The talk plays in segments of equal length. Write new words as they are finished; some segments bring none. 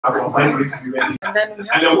And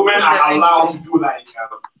the women are allowed to do like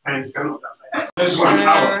times 10 of that. So let's do an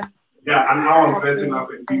hour. Yeah, an hour of dressing up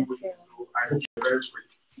and being with you. So I hope you're very quick.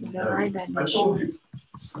 I told you,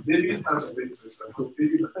 David has a big sister. So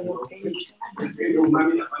David has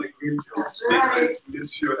money and a great job.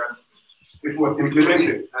 Makes sure that it was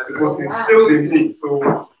implemented and it was instilled in him. So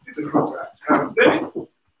it's a good guy. David,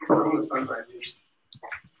 I want to stand by me.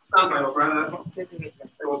 Stand by your brother. So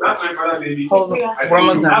that's my brother, baby. I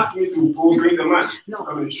asked me to go bring the man. I'm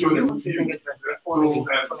going to show them to you.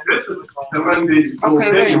 So this is the man, baby. So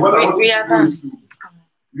baby, what I want you to do is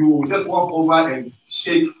you just walk over and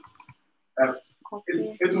shake.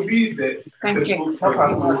 It will be the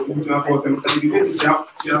spokesperson.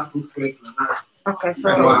 Okay, so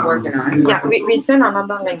it's working on it. Yeah, we sent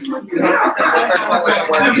another link. You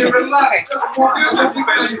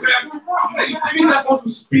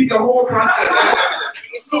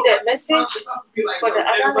see the message for the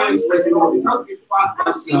other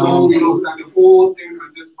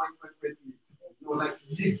like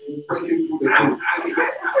yeast breaking through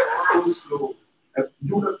the slow.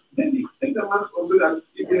 You maybe take the marks also that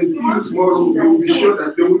if they see you tomorrow, you will be sure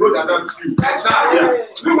that they will know that that's you. Yeah.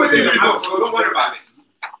 Don't worry about it.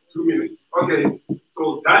 2 minutes. Okay.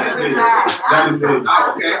 So that is it. That is it.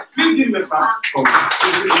 Okay. Please give me back from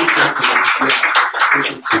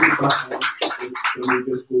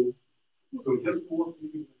just go. So just go.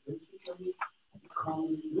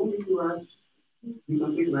 Don't make you rush. You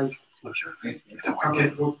can take like okay,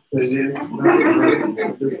 so let's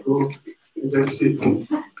go.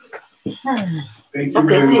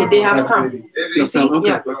 Okay, see, they have come. You see,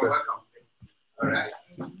 yeah. All right.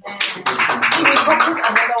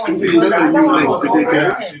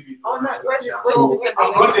 So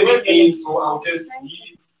I'm not anything, so I'll just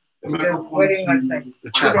need the microphone to the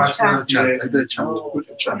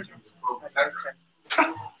chat.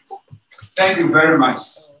 Thank you very much.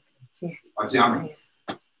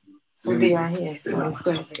 So they are here, so it's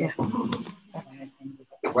good. Yeah.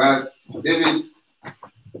 Well, David,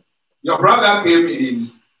 your brother came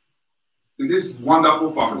in to this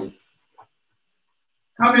wonderful family,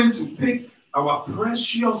 coming to pick our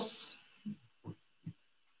precious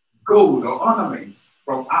gold or ornaments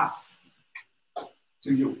from us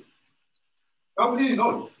to you. But we didn't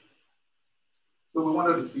know. So we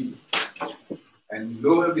wanted to see. And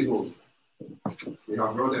lo and behold, we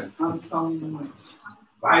have brought a handsome,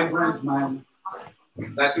 vibrant man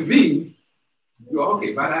that to me, you're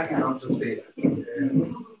okay, but I can also say that.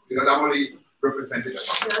 Because I'm only represented.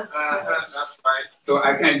 That's fine. So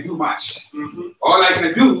I can't do much. All I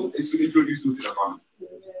can do is to introduce you to the family.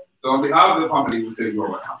 So on behalf of the family, we say you're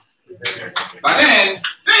welcome. But then,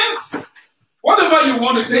 since whatever you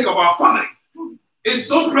want to take of our family is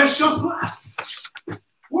so precious to us,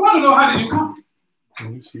 we want to know how did you come?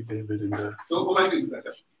 Can you see David in there? So go back to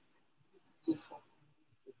that.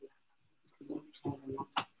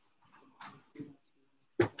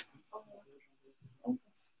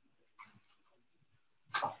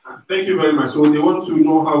 Thank you very much. So they want to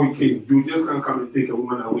know how we came. You just can't come and take a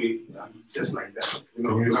woman away just like that. You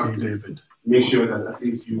know, you have to make sure that at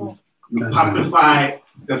least you pacify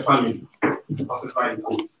the family, pacify the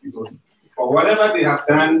homes, because for whatever they have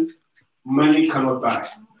done, money cannot buy.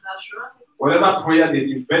 That's right. Whatever prayer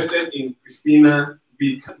they invested in Christina,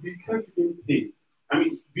 we can't even pay. I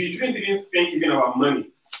mean, we shouldn't even think even about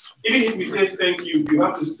money. Even if we say thank you, you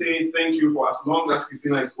have to say thank you for as long as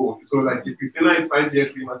Christina is home. So like if Christina is 5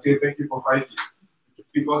 years, we must say thank you for 5 years.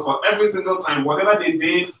 Because for every single time, whatever they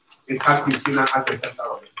did, it had Christina at the center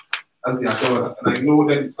of it. As their daughter. And I know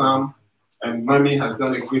that Sam and Mommy has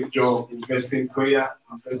done a great job investing prayer,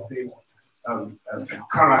 investing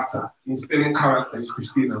character, instilling character in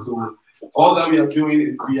Christina. So all that we are doing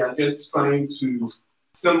is we are just trying to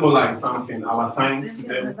symbolize something. Our thanks to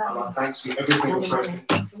them, our thanks to every single person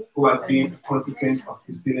who has been a consequence of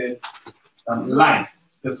Christina's life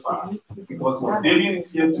this far. Because what David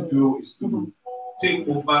is here to do is to take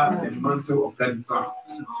over the mantle of Daddy Sam.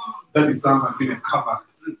 Daddy Sam has been a cover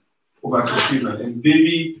over Christina. And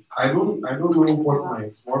David, I don't know what my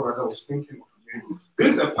small brother was thinking of.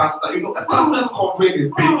 This is a pastor, you know, a pastor's covering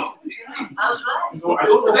is big. That's right. So I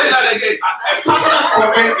don't say that again. A pastor's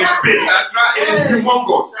covering is big. That's right. It is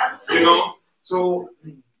humongous, you know. So,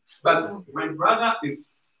 but my brother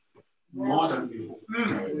is more than people.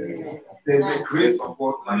 There's the grace of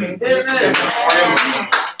God. I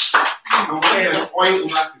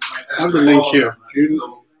have the link here.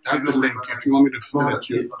 I have the link if you want me to facilitate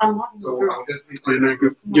you. So I'll just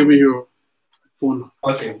give me your phone.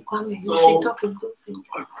 Okay. So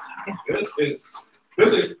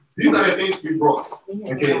these are the things we brought.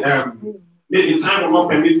 Okay. maybe time will not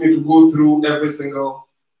permit me to go through every single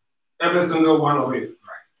one of it.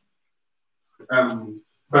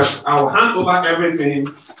 But I will hand over everything.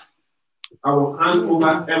 I will hand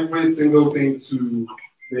over every single thing to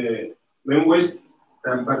the linguist.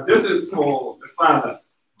 But this is for the father.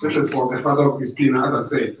 This is for the father of Christina. As I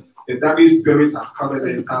said, the Daddy spirit has covered the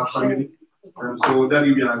entire family. So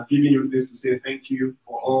Daddy, we are giving you this to say thank you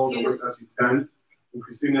for all the work that you've done in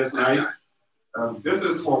Christina's life. This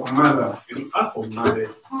is for mother. Ask for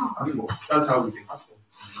mothers. That's how we say. Ask for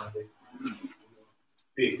mothers.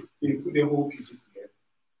 They put the whole pieces together.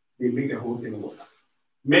 They make the whole thing work.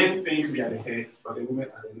 Men think we are the head, but the women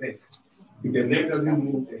are the neck. If the neck doesn't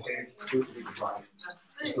move, the head goes to the right.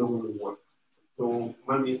 It doesn't work. So,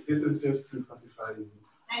 mommy, this is just to pacify you.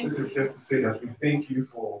 This is just to say that we thank you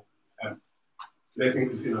for letting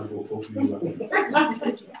Christina go. Hopefully, you are safe.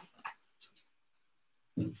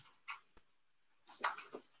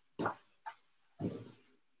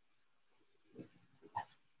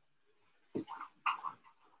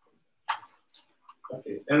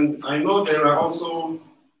 Okay, and I know there are also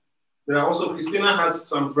Christina has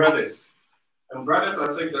some brothers. And brothers are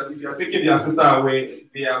saying that if you are taking their sister away,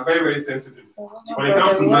 they are very, very sensitive. When it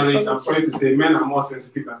comes to marriage, I'm sorry to say men are more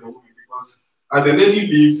sensitive than the women because as the lady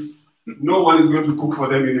leaves, no one is going to cook for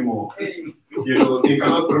them anymore. You know, they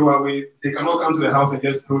cannot throw away, they cannot come to the house and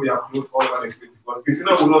just throw their clothes all over the place because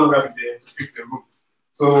Christina will no longer be there to fix the room.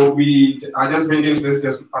 So we are just bringing this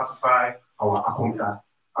just to pacify our Akonta.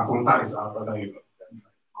 Akonta is our brother-in-law.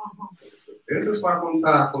 This is for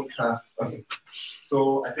Akonta. Okay.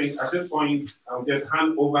 So I think at this point, I'll just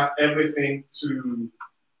hand over everything to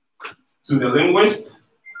the linguist.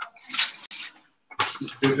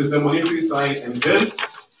 This is the monetary side, and this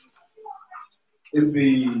is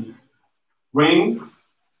the ring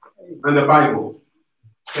and the Bible.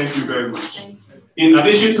 Thank you very much. In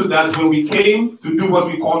addition to that, when we came to do what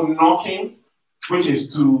we call knocking, which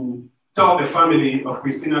is to tell the family of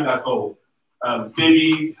Christina that,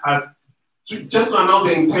 David has, just to announce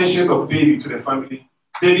the intentions of David to the family,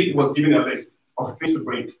 David was given a list of things to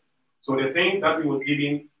bring. So the thing that he was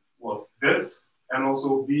given was this, and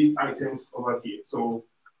also these items over here. So,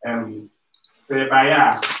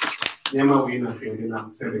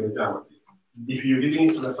 if you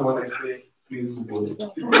didn't understand what I say, please Google it.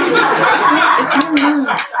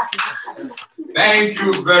 Thank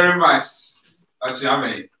you very much,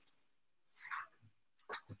 Ajame.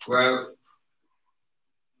 Well,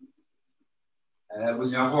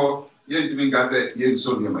 was your fault. You didn't even get it, you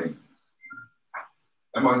saw me.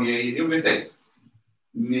 I'm on the even say,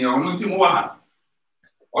 near Muntimuaha.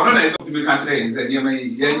 Or not as to be country and said, you may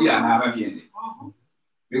yet have a being.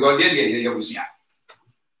 Because yet,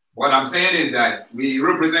 what I'm saying is that we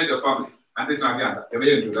represent the family. Anti-trans,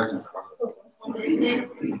 every introduction.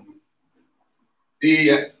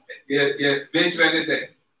 The trainer said,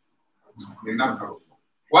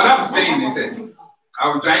 what I'm saying is that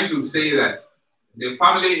I'm trying to say that the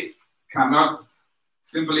family cannot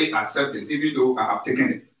simply accept it, even though I have taken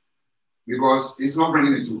it. Because it's not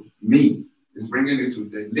bringing it to me, it's bringing it to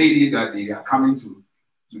the lady that they are coming to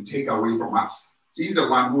take away from us. She's the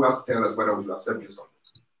one who has to tell us whether we will accept this or not.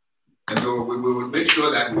 And so we will make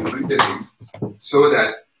sure that we bring this in so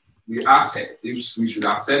that we ask her if we should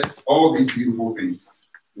accept all these beautiful things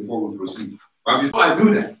before we proceed. But before I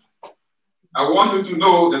do that, I want you to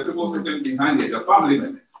know the people sitting behind here, the family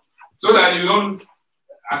members, so that you don't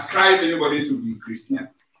ascribe anybody to be Christian.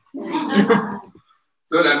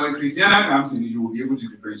 So that when Christiana comes in, you will be able to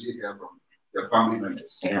differentiate her from the family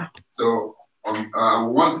members. Yeah. So I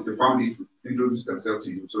want the family to introduce themselves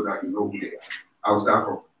to you so that you know who they are. I'll start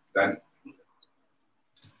from Danny.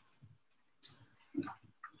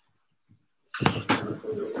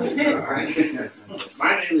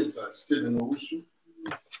 My name is Stephen Owusu.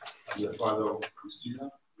 I'm the father of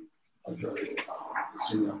Christina. I'm the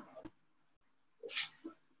senior.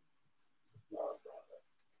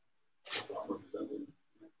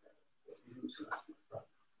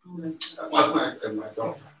 My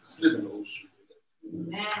daughter, Stephen Owusu.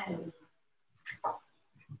 Amen.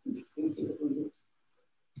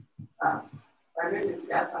 My name is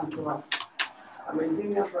Yasantua. I'm a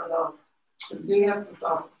junior brother, junior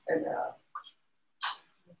sister, and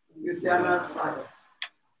Christiana's father.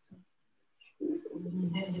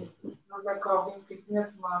 Number calling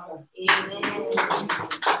Christina's mother. Amen.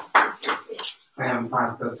 I am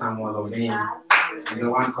Pastor Samuel O'Bain, the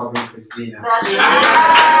one covering Christina.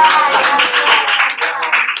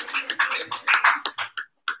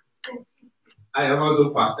 I am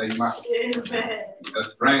also Pastor Ima, a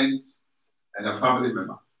friend and a family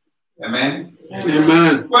member. Amen?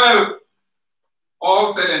 Amen. Well,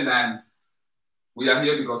 all said and done, We are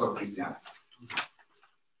here because of Christianity.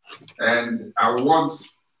 And I want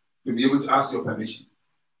to be able to ask your permission.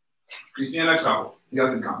 Christina travel. He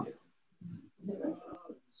hasn't come yet.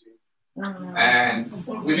 And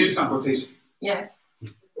we need some quotation. Yes.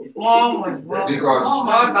 Because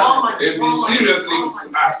if we seriously,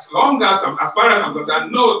 as far as I'm concerned, I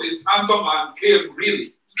know this handsome man came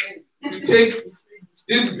really to take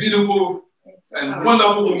this beautiful and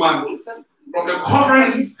wonderful woman from the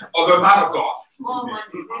covering of a man of God.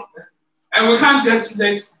 And we can't just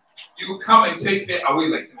let you come and take her away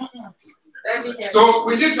like that. So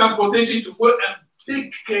we need transportation to go and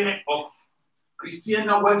take care of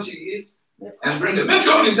Christina where she is and bring her. Make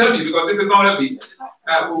sure it's heavy, because if it's not heavy,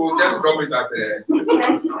 we will just drop it at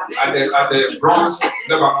the Bronx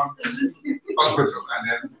Lebanon Hospital, and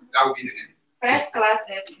then that will be the end. First class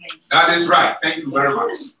airplane. That is right. Thank you very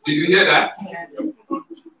much. Did you hear that?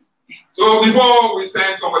 So before we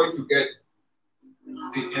send somebody to get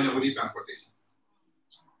Christiana, we need transportation.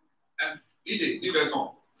 And DJ, give us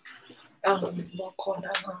song.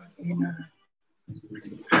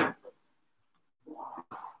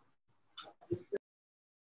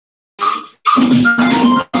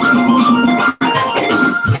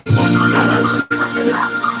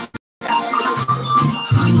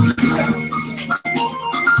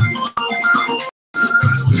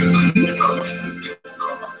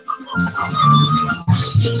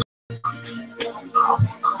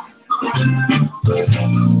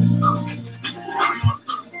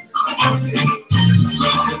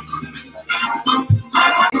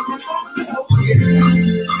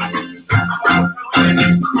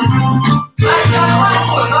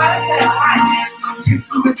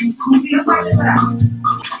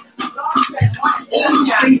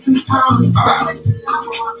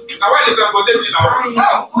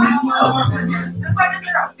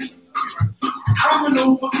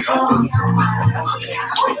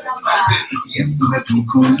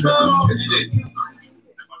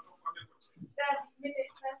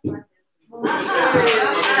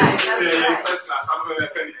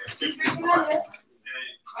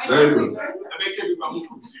 Very good.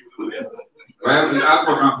 Well, we ask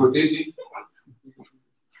for transportation,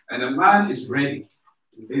 and the man is ready.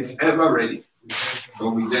 He's ever ready. So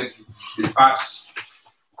we just dispatch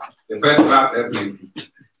the first class airplane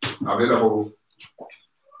available,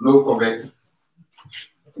 no Corvette,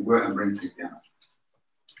 to go and bring Christiana.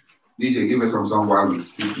 DJ, give us some song while we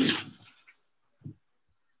see.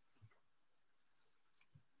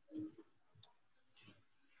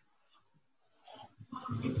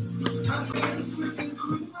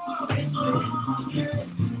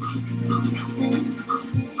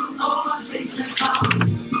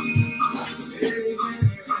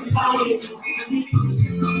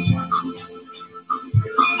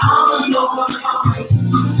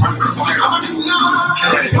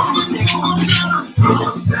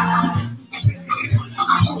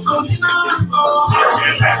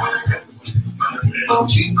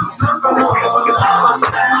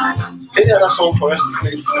 Any other song for us to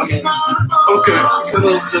play? Okay.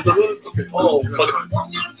 Oh, so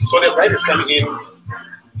the bride is coming in.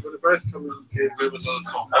 So the bride is coming in. Another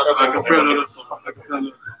song. I can play another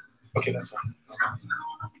song. Okay, that's fine.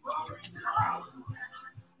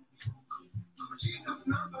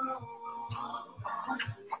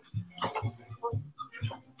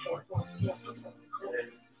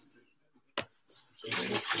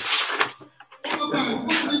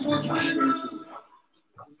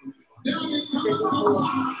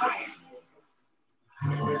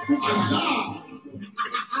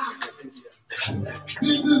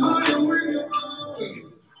 This is how you win your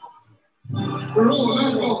roll,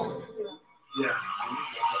 let's go. Yeah.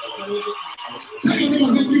 Give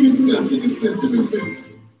me space.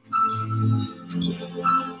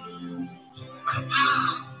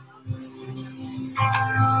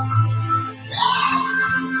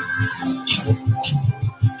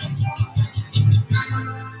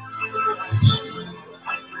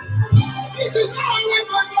 This is how I win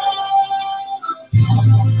my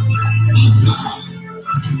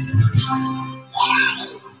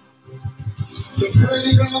the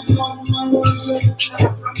fragrance of my worship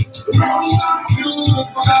goes up to the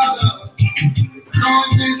Father.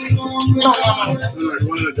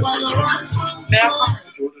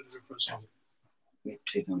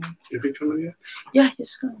 Is he coming yet? Yeah,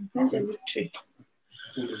 he's coming. That's the victory.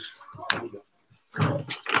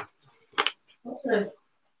 Okay.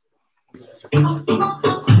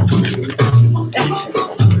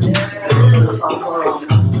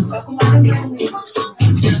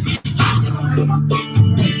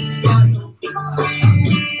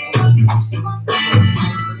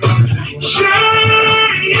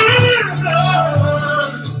 Shine your love.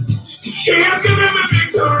 has given me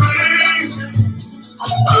victory.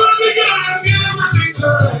 Only God has given me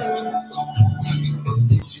victory.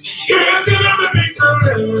 He has given me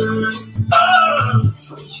victory.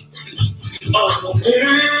 Oh,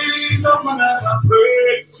 hey, someone has a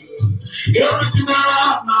praise. Everything I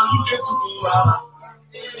have now, you get to me out.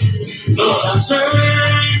 Lord, I say,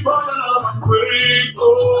 for the love I'm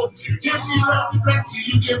grateful. Yes, you love me plenty,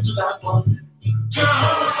 you came to that one.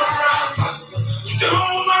 Jehovah,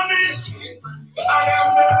 Jehovah Nissi, I am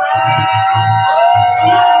the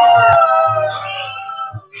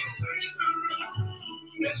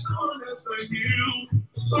as long as I you,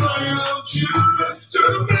 but I am children to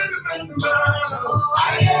the man and man.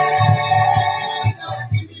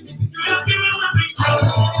 You're giving me victory.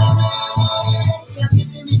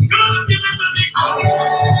 You're giving me victory.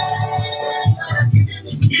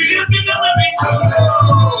 You're giving me victory.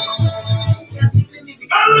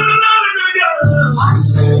 Hallelujah.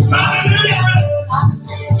 Hallelujah.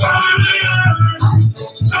 Hallelujah.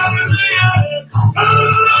 Hallelujah.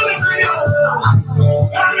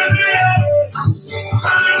 Hallelujah.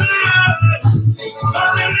 Hallelujah.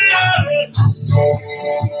 Hallelujah.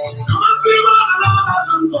 Come on, see what the Lord has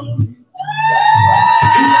done for me.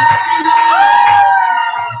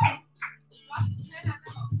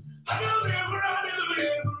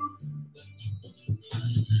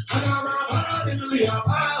 Hallelujah.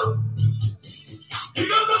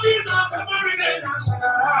 Because of Jesus, every day I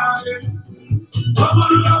shall have it.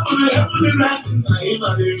 Heavenly blessing, I am a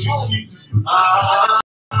receive.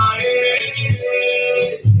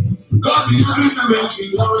 God, you have some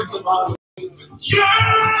mercy, Lord, come on.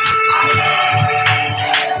 Yeah!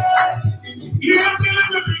 Yeah,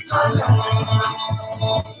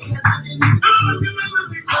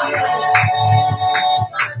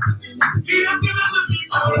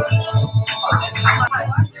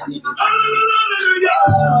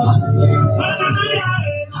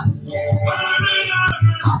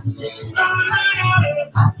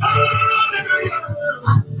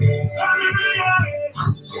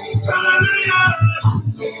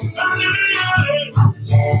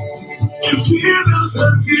 if Jesus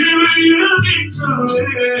has given you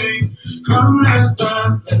victory, come let's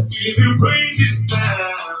dance, let's give him praise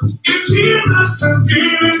now. If Jesus has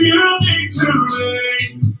given you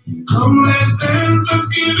victory, come let's dance, let's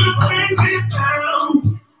give him praise now.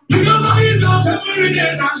 Because of Jesus, every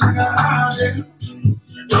day I shall have it.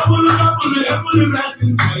 Double, heavenly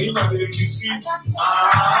blessing, I am a receive.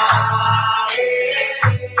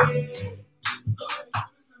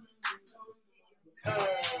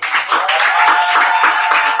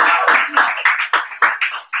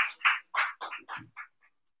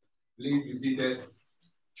 Please be seated.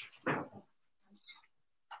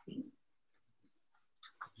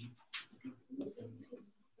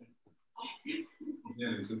 Yeah,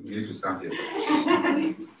 you need to stand here.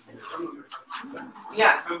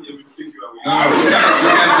 Yeah. No, we can't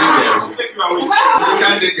take you away. We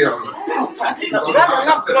can't take you away.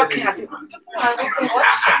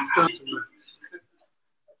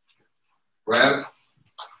 Well,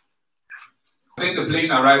 I think the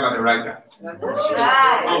plane arrived at the right time. On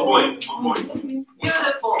point.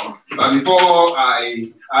 Beautiful. But before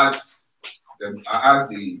I ask the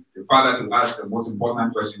father to ask the most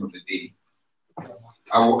important question of the day,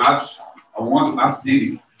 I want to ask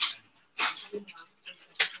David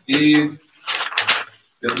if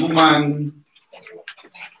the woman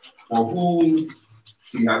for whom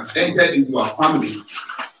she has entered into our family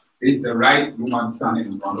is the right woman standing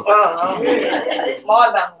in front of us.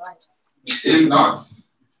 More than right. If not,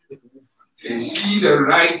 is she the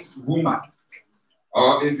right woman?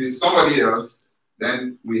 Or if it's somebody else,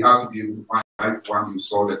 then we have to be able to find the right one you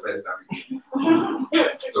saw the first time.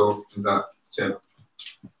 So, Mr. Chairman.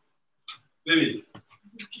 David,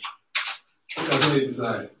 what does it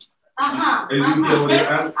decide? And you hear what they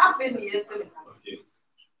ask? Okay.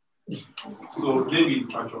 So, David,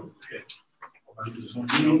 Patrick, okay.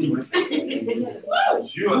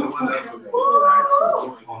 You are the one that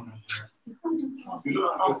you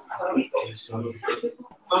know,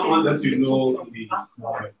 someone that you know in the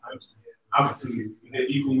absolutely,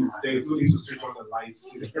 even there is no need to switch on the light to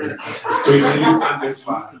see the person. So you can stand this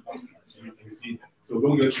far so you can see them. So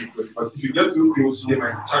don't get too close. But if you get too close, they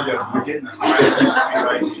might charge us. You get this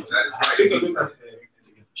right.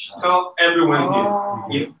 Tell everyone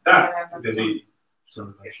here if that is the lady. So you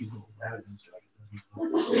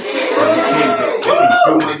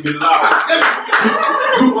must be loud.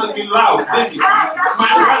 You must be loud. Baby. My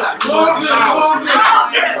brother, you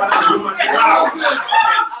must be loud.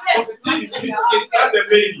 Is that the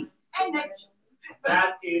lady?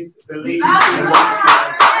 That is the lady.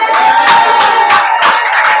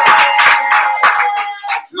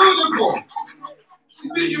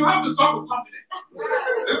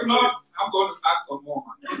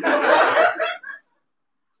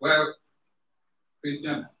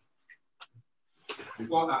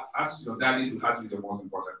 ask your daddy to ask you the most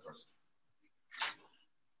important question.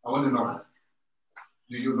 I want to know,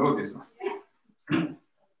 do you know this man?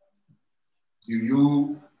 Do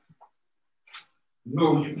you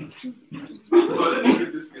know him?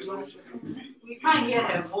 We can't hear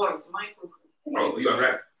her voice, Michael. Oh, you are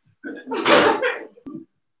right.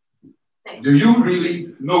 Do you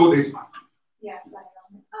really know this man? Yes,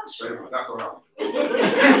 I know. That's all right.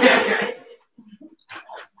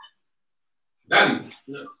 Daddy.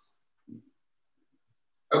 Yeah.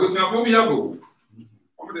 I was not for me. I'm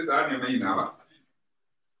this I am now.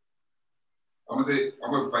 I'm going to say,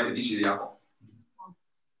 I'm going to find the dish here.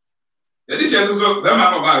 The dish is also, them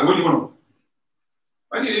are not what do you want?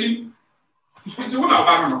 Why do you want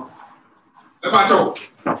to know? The macho.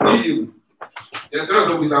 Yes, sir.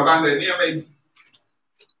 So we have near me.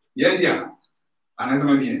 Yeah. And as a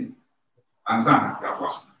man, and Sana, that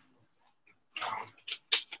was.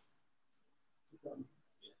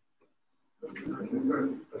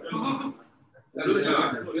 Christina,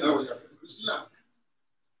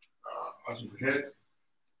 as you heard,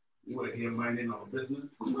 you were here minding our business.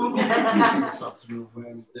 This afternoon,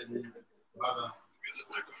 when David, Father,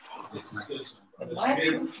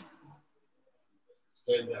 came,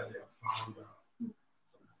 said that they have found some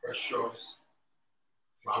precious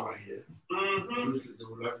flower here. Usually they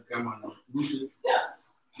would like to come and use it,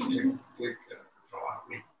 take flower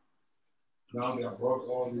away. Now they have brought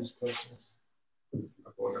all these persons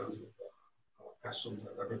according to our customs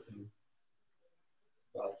and everything.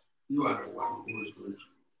 But you are the one who is going to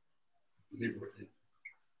live with it.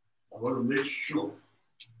 I want to make sure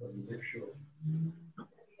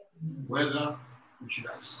whether we should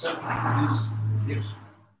accept these gifts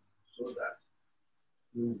so that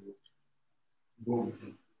we would go with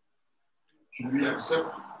him. Should we accept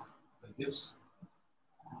the gifts?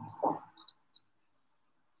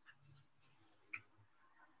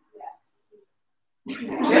 We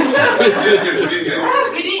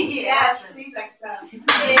didn't hear. Yes, please accept.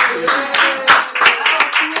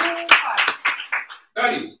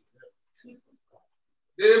 Daddy,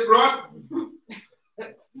 they brought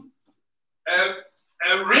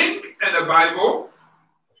a ring and a Bible.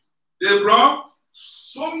 They brought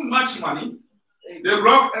so much money. They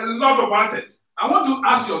brought a lot of items. I want to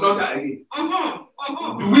ask your daughter again.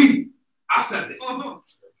 Do we accept this?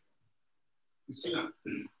 Christina,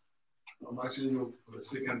 I'm asking you for the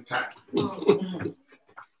second time.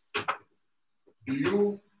 Do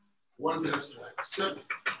you want us to accept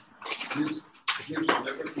this gift and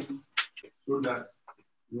everything so that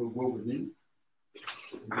you'll go with him?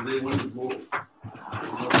 Do they want to go?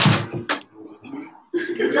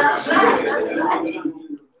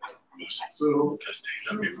 So,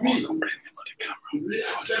 should we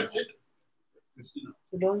accept it? Christina.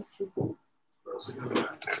 You don't see. For a second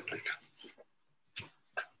time.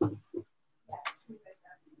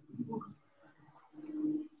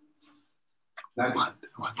 That's right.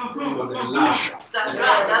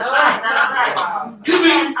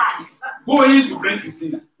 Even going to bring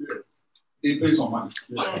Christina, they pay some money.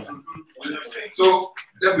 So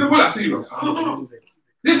the people are serious.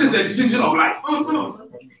 This is a decision of life.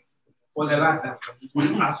 For the last time, we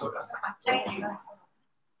didn't ask for that.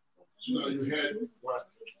 So you heard what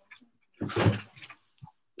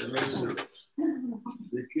the men said.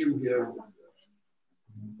 They came here with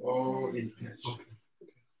all intention.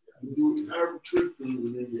 Do everything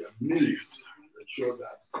within their means to ensure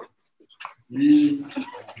that we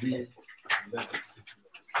agree that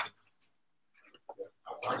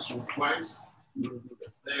I've asked you twice, you will do the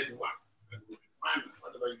third one, and we'll be fine.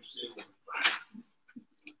 Whatever you say will be fine.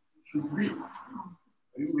 Should we?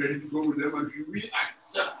 Are you ready to go with them? And should we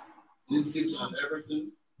accept these gifts and everything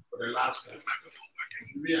for the last time?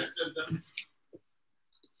 Should we accept them?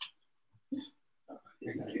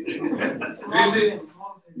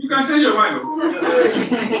 You can change your mind.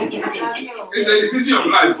 It's a decision of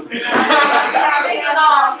life. For the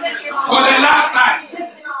last time.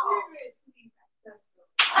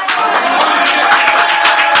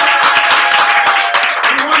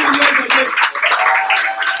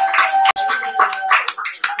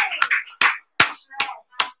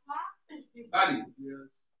 Daddy,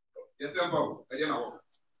 yes, sir, Bob. Yeah.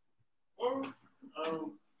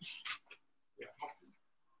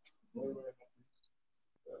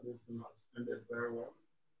 This has ended very well.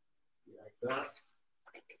 Like that.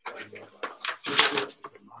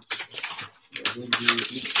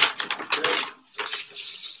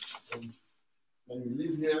 When you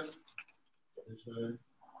leave here, it's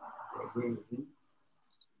you're going to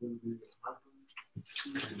be happy.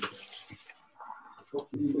 Talk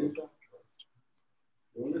to you later.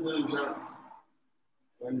 The only thing that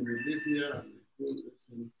when you live here and you do this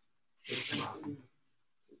thing,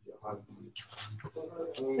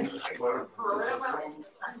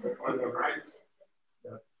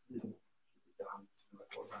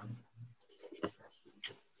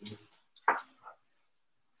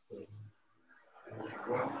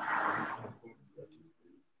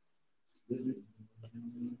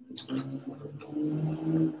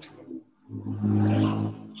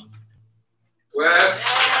 Well,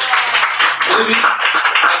 David, I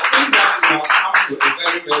think that you have come to a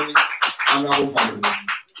very, very honorable family.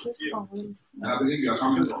 And I believe you are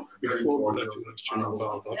coming from a very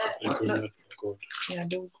Yeah,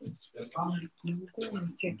 they'll go. They will go and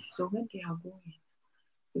sit. So when they are going,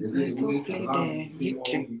 we can still play the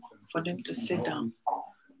victory for them to sit down.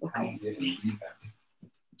 Okay?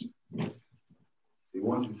 They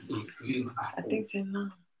want you to feel I think so now.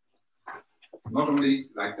 not only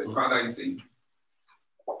like the father is saying,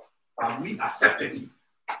 but we accepted you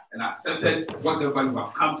and accepted whatever you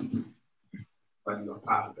have come to do, but you are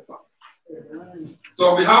part of the family. So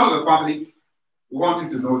on behalf of the family, we want you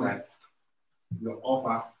to know that your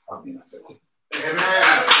offer has been accepted.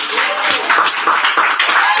 Amen.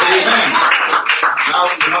 Amen. Now we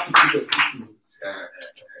have to do the secret.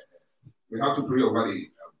 We have to pray over the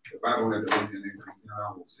Bible and the reading, and then Christina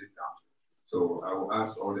will sit down. So I will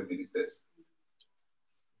ask all the ministers.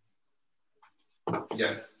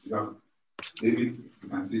 Yes, you have David, you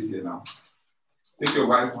can sit here now. Take your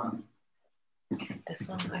wife's hand.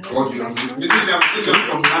 God, you have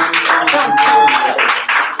some time.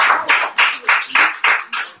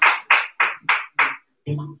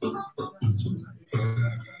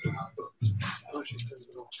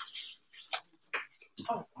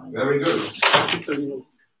 Very good.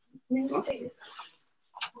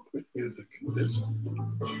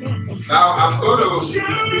 Now I'm going to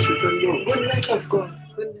Goodness of God.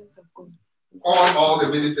 Goodness of God. call all the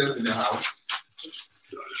ministers in the house.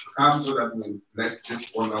 Come so that we bless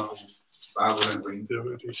this wonderful Bible and bring with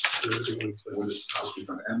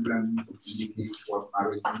an emblem to indicate what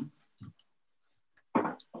marriage means.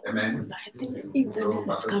 Amen. I think evening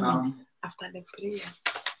is coming after the prayer.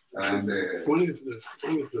 And One is the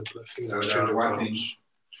blessing and exchange of vows.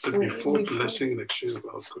 So before blessing and exchange of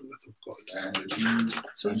vows, goodness of God.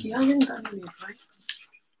 So he hasn't done it, right?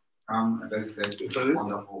 Come and let's bless this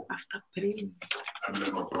wonderful After praying.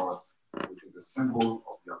 emblem of God, which is the symbol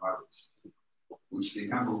of your marriage, which they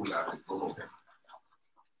can't go without it, both of them.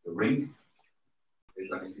 The ring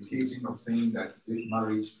is an indication of saying that this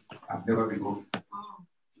marriage can never be broken.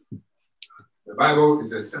 The Bible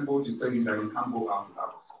is a symbol to tell you that you can't go out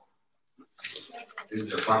without it. This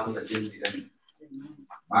is a battle against the enemy.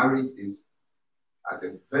 Marriage is at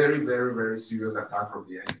a very, very, very serious attack from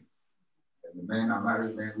the enemy. And the men are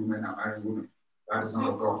married men, women are married women. That is not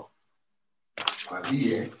of God. But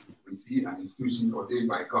here we see an institution ordained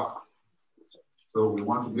by God. So we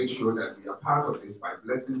want to make sure that we are part of this by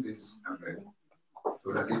blessing this emblem,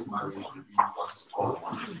 so that this marriage will be what's called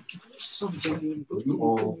one. So you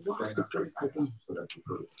all stand up first so that we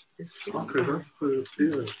pray. Okay, that's the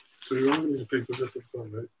feeling. So you want me to pick goodness of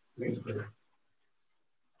God, right? Let's pray.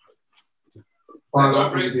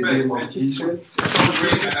 Father, in the name of Jesus.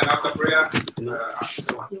 Pray, and then after prayer,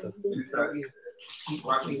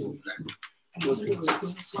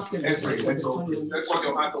 let's put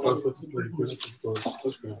your hands over.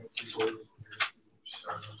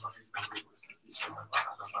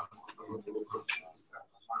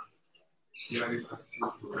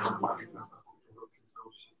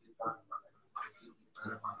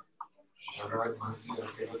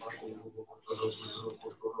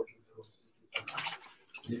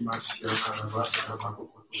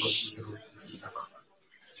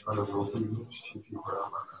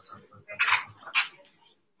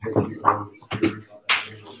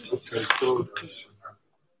 Okay, so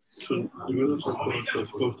the goodness of God is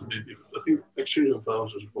supposed to be, I think, exchange of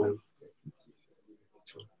vows is one.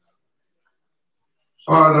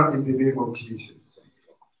 Father, in the name of Jesus,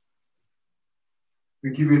 we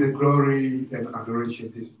give you the glory and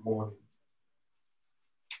adoration this morning.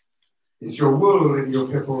 It's your will and your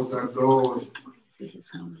purpose that, Lord,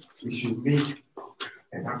 we should meet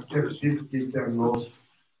and accept this gift that, Lord,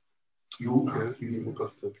 you are giving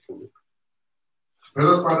us.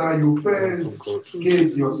 Brother, Father, you first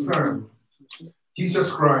gave your Son,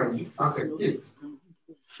 Jesus Christ, as a gift.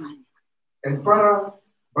 And Father,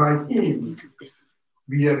 by him,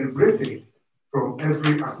 we are liberated from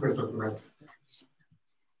every aspect of life.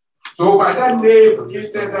 So by that name,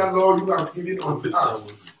 gifted that, Lord, you have given unto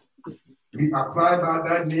us, we apply by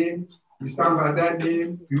that name, we stand by that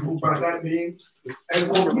name, we move by that name,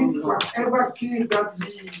 and commit whatever gift that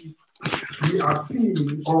we are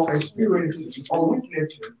seeing or experiencing or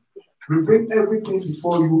witnessing, we bring everything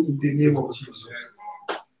before you in the name of Jesus.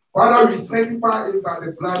 Father, we sanctify it by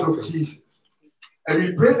the blood of Jesus. And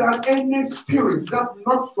we pray that any spirit that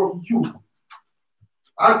not from you,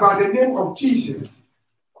 and by the name of Jesus,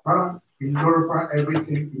 Father, we glorify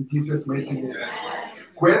everything in Jesus' mighty name.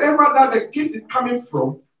 Wherever that the gift is coming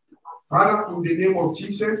from, Father, in the name of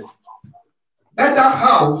Jesus, let that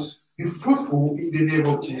house be fruitful in the name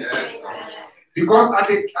of Jesus. Because at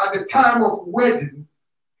the time of wedding,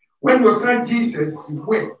 when your son Jesus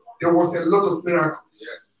went, there was a lot of miracles.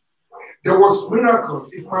 Yes. There was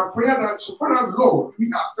miracles. It's my prayer that, so Father, Lord,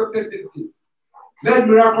 we accepted this thing. Let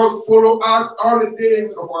miracles follow us all the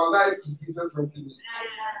days of our life in Jesus' mighty name.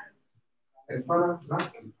 And Father,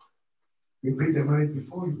 lastly, we bring the marriage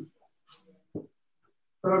before you.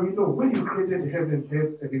 Father, we know when you created the heaven and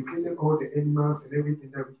earth and you created all the animals and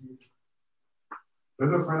everything that we did,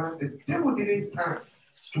 Brother Father, the devil didn't stand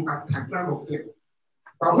to attack none of them.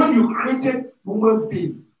 But when you created human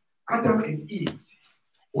being, Adam and Eve,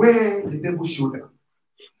 where the devil showed up,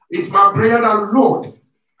 it's my prayer that, Lord,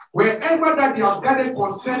 wherever that they have gathered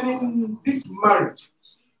concerning this marriage,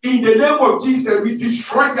 in the name of Jesus, we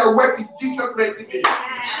destroy their works in Jesus' mighty name.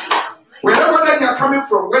 Wherever that they are coming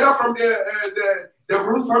from, whether from the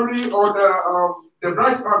groom family or the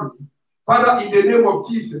bride family, Father, in the name of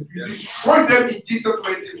Jesus, we destroy them in Jesus'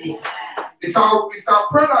 mighty name. It's our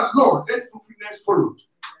prayer that, Lord, let fulfillment follow.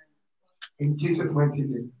 In Jesus' mighty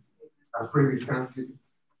name, I pray with thanksgiving.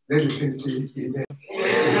 Let the saints say amen.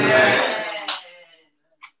 Amen.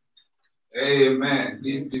 Amen.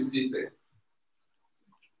 Please be seated.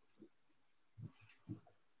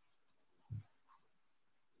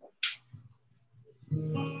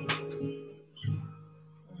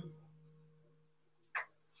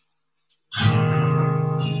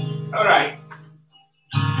 All right.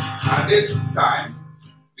 At this time,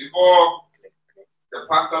 before the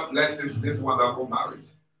pastor blesses this wonderful marriage,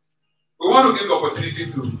 we want to give the opportunity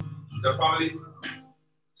to the family,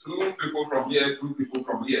 2 people from here, 2 people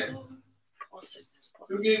from here,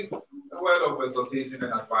 to give a word of exhortation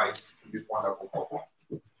and advice to this wonderful couple.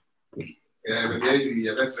 Maybe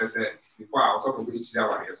the best said before I was supposed to share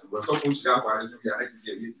our years. We're supposed to share our years. We are next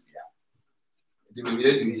year. The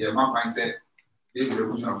baby, my mind said, they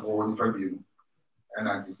will be a for one for and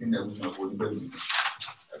I can see the vision of one for you.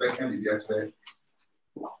 I bet can be just said,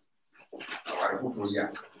 I hope for you.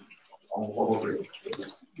 On probably.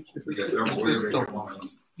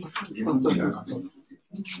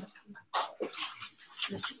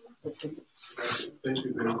 Thank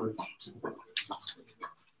you very much.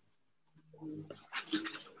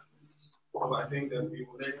 Well, I think that we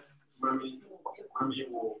will let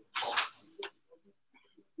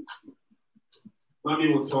Mommy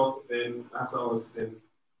will talk, then afterwards, then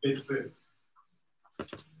big sis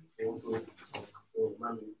also talk. So,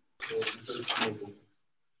 Mommy, so this is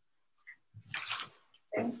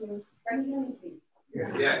Thank you. Can you hear me, please?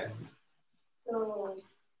 Yes. So,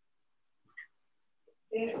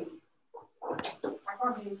 there, I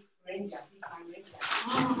got this ranger, he's my ranger.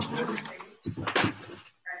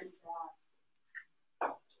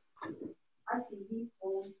 And I see his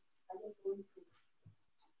phone, I just want to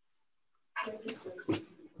check it with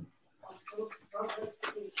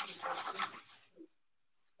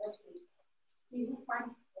he will find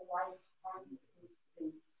the wife, find his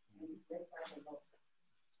thing, and that's why the Lord.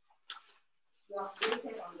 You have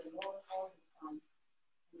waited on the Lord all the time.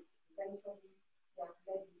 And eventually, he has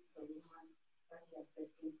led you to the woman that he has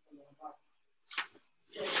destined for your heart.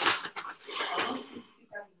 So, I want you to keep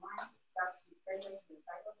that in mind that she's present in the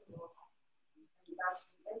sight of the Lord, and that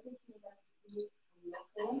everything that you do in your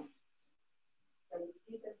home, that you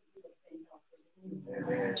keep it to be the center of it.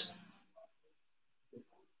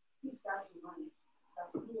 Keep that in mind,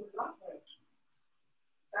 that you will love her.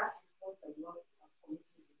 That is what the Lord has committed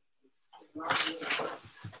to do.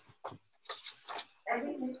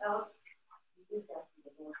 Everything else, you give that to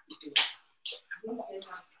the Lord to do. You cannot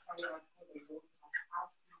carry out what the Lord has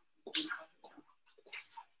asked you to do.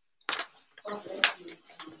 God bless you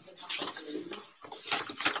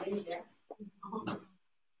and you.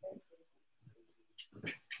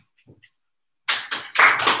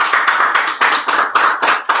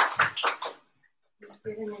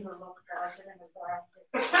 Didn't even look that I didn't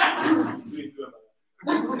I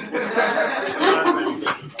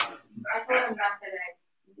told him that today.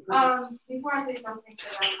 Before I say something to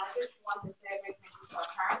them, I just want to say a big thank you to our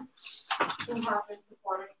parents who have been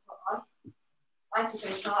supportive for us. Like you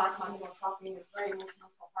can tell, our time was talking is very emotional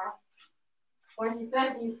for her. When she said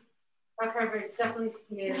her favorite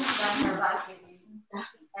definitely is that's her last baby.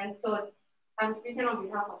 And so I'm speaking on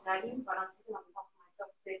behalf of Daddy, but I'm speaking on behalf of myself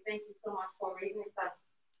to say thank you so much for raising such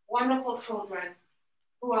wonderful children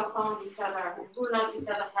who have found each other, who love each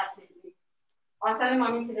other passionately. I was telling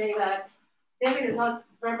mommy today that David is not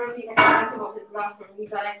verbally expressive of his love for me,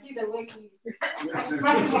 but I see the way he's expressive of his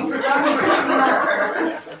love for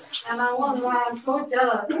me. And I won't lie, I'm so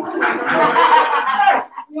jealous. You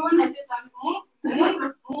want to say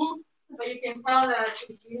something, but you can tell that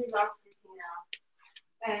he really loves Christina.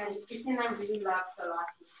 And Christina really loves the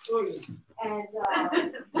last story. And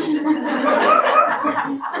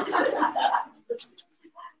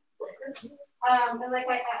and like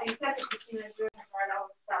I said to Christina during her burial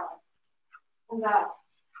shower, and that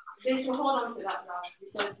they should hold on to that love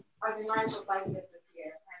because I've been married for 5 years this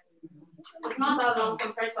year. And it's not that long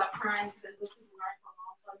compared to our parents and those who married for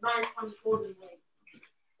long, but marriage comes golden ways.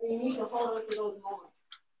 And you need to hold on to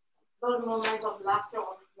those moments of laughter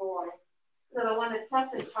or joy. So that when the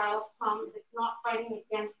test and trials come, it's not fighting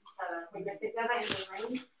against each other, but you're together in the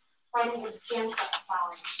ring, fighting against that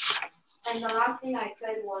challenge. And the last thing I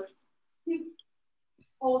said was, keep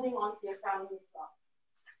holding on to your family stuff.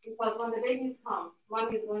 Because when the babies come,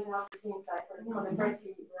 mommy is going to have to change diapers for the first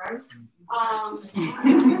few weeks, right?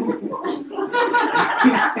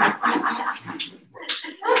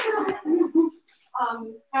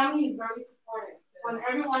 Family is very supportive. When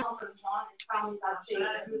everyone else is gone, it's families that change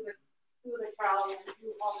through the trial and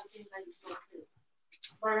through all the things that you go through.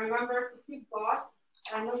 But remember to keep God.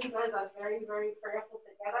 I know you guys are very, very prayerful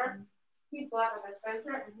together. Keep God at the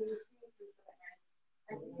center, and He will see you through to the end.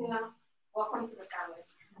 And Christina, welcome to the family.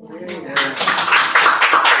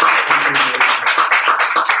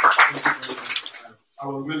 I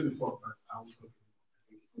was going to talk, but I was talking.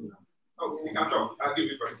 Oh, you can talk. I'll give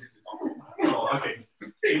you permission to talk. Oh, okay.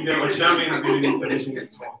 If there was Shami has given permission to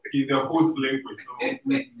talk, he's the host language, so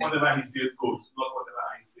whatever he says goes, not whatever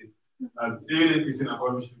I say. David and Christina,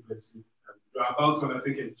 God wish you bless you. You are about to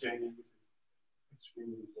undertake a journey which is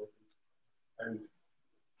extremely important. And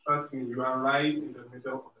trust me, you are right in the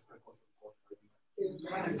middle of the purpose of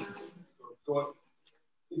God. So God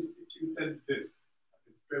instituted this at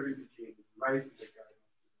the very beginning, right in the garden.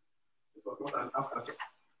 It was not an afterthought.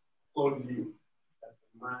 God knew that the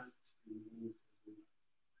man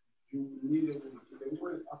you need a woman. So the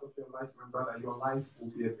woman is out of your life, my brother, your life will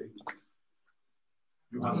be a big mess.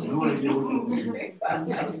 You have no idea what to do. Not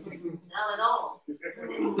at all. Do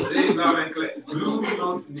not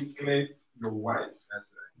neglect your wife. That's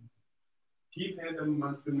right. Give her the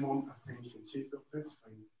maximum attention. She's your best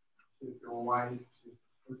friend. She's your wife. She's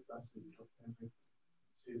your sister. She's your everything.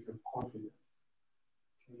 She's your confidence.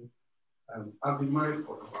 Okay. I've been married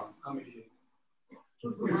for about how many years?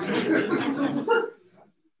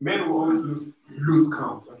 Men will always lose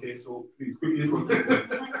count. Okay, so please quickly forgive me.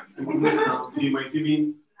 So lose count. He might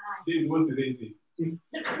even what's the day?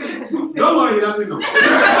 Don't worry, he doesn't know.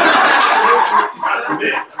 That's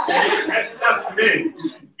men. That's men.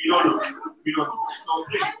 We don't know. So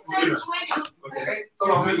please forgive us. Okay.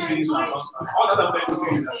 Some of these things are all that I'm going to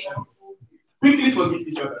say is that quickly forgive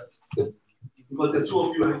each other. Because the two of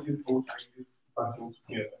you are in this boat and this battle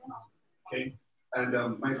together. Okay? And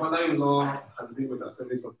my father-in-law has been with the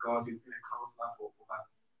Assemblies of God. He's been a counselor for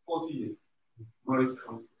over 40 years. Marriage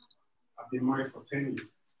counselor. I've been married for 10 years.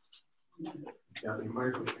 Yeah, I've been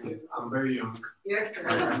married for 10 years. I'm very young. Yes.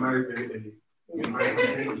 I married very early. I've been married for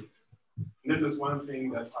 10 years. And this is one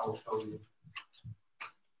thing that I will tell you.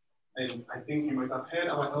 And I think you might have heard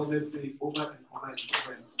our elders say over and over and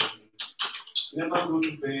over and over. Never go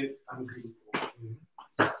to bed angry.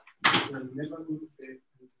 Never go to bed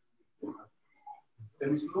angry.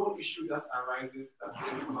 There is no issue that arises that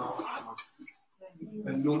is not speak.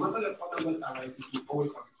 And no matter the problem that arises, you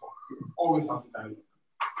always have to talk. You always have to dialogue.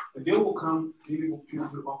 The day will come, David will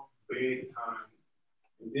piss you off big time.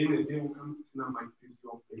 The day will come, Tina might piss you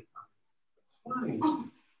off big time. It's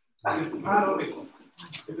fine. That is part of it.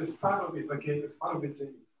 It is part of it, okay? It's part of the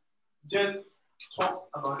journey. Just talk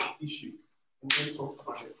about the issues and then talk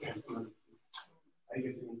about the personalities. I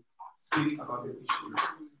get to speak about the issues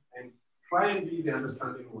and try and be the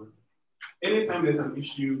understanding one. Anytime there's an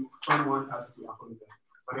issue, someone has to apologize.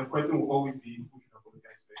 But the question will always be who should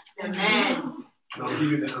apologize first. Amen. And I'll give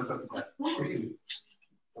you the answer to that quickly.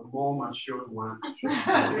 The more matured one should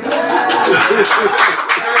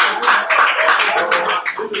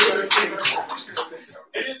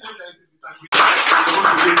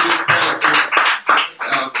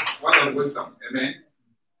What of wisdom? Amen.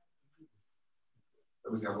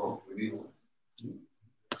 That was your goal. We need one.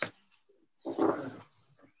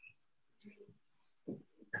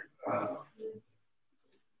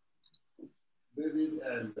 David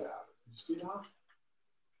and Christina,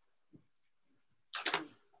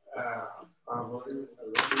 I've already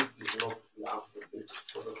developed love for this.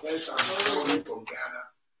 For the first time, I'm from Ghana.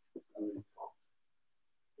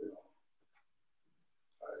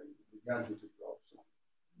 began to develop.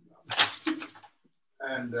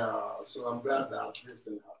 And so I'm glad that this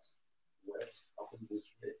thing has worked up in this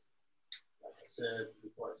way. Like I said,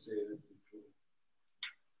 before I say anything to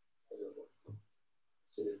everybody,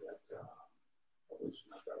 say that I wish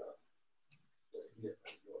Nagara were here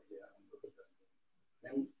and you're here and representing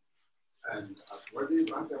him. And I've already,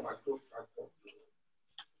 one time I talked to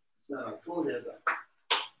Christina, I told her that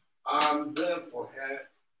I'm there for her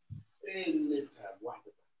anytime,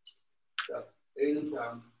 whatever. That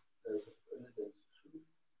anytime there's anything to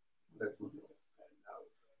let me know. And I'll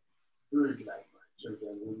do it like my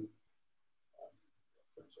children.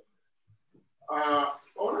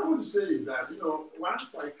 All I want to say is that,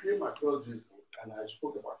 once I came across this book and I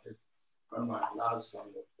spoke about it on my last son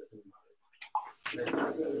of getting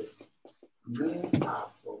married, men are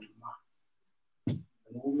from Mars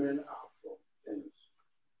and women are from Venus,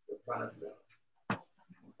 the planet Venus.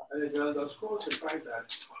 And it underscores the fact that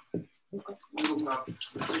you have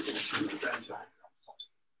different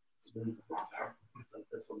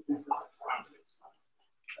from different families.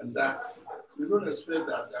 And that you don't expect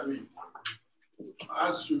that,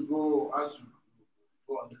 as you go on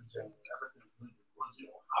this journey, everything is going to bring you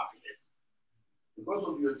happiness. Because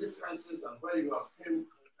of your differences and where you have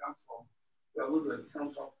come from, you are going to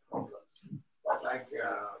encounter problems. But like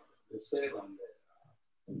they said and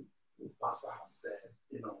the pastor has said,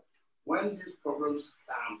 when these problems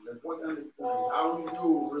come, the important thing is how you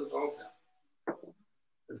resolve them.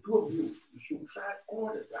 The two of you should try all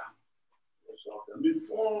the time to resolve them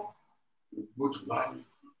before you go to marry.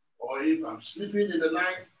 Or if I'm sleeping in the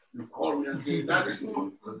night, you call me and say, that is the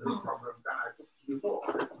problem that I took to you know.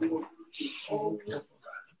 All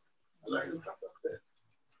like the pastor said.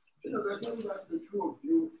 There's nothing like the two of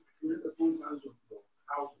you in the confines of your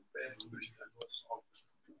house and bed and wish that was solved.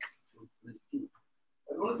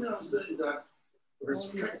 The only thing I'm saying is that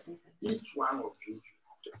respect each one of you.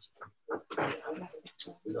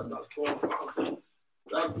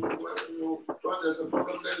 That when there's a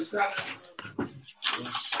problem, there is that.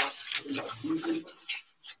 If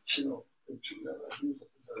you never abuse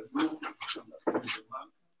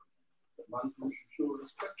the man who should show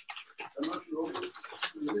respect. And not you always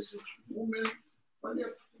listen to women when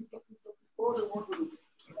they're talking, all they want to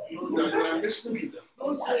know that you are listening to them.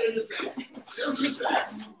 Don't say anything. Just listen.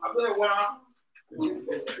 After a while,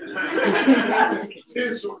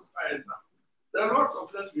 it's so quiet now. There are lots of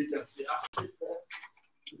things we can say. After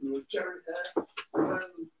you cherry hair,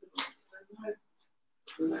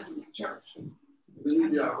 the night in church.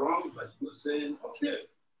 When they are wrong, but you're saying, okay.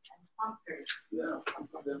 Yeah,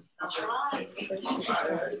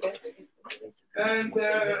 and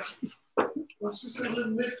consistently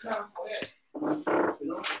make time for it. Make time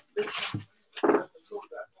for it. So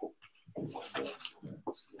that.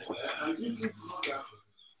 And if you know that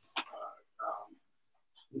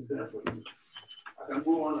is there for you. I can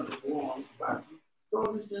go on and go on, but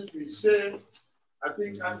all these things we say, I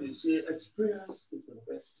think as they say, experience is the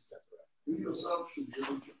best teacher. You yourself should be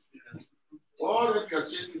able to experience all that you are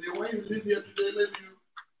saying today. When you live here today, maybe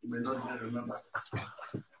you may not even remember.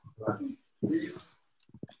 But please,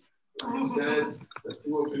 you said the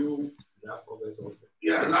two of you, that progress also.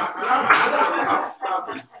 Yeah, that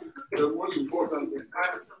is the most important thing.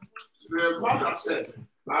 The mother said,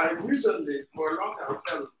 I recently, for a long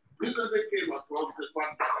time, recently came across the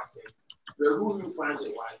one that I said, the rule you find a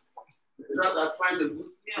wife. That finds a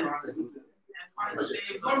good thing.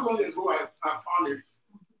 Not long ago, I found it.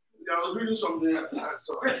 I was reading something like that.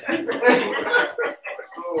 So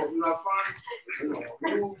you have found,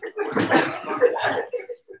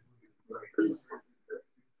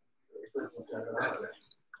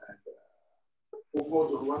 who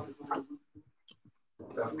goes on what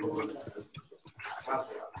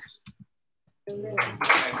Amen.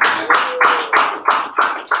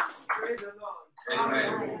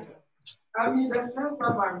 I mean, the first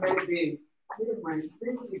time I met Dave, this is my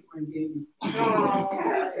baby. I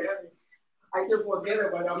can forget it,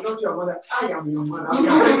 but I'm not your mother. I am your mother. I'm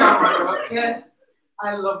your second mother, okay? I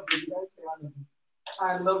love you.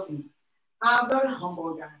 I love you. I'm a very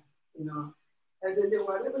humble guy, I said,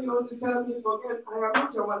 whatever you want to tell me, forget. I am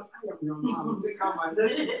not your mother. I am your mom. Second mother.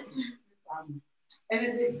 And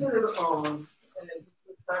then they said it all. And then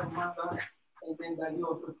sister, mother, and then Daddy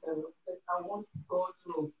also said, I want to go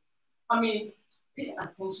to, pay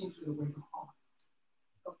attention to the word of God.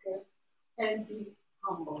 Okay? And be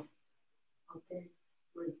humble. Okay?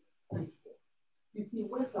 Respectful. You see,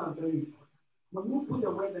 words are very important. When you put a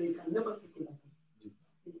word there, you can never take it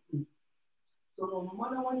away. So no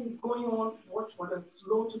matter what is going on, watch what is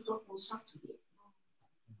slow to talk and shut to it.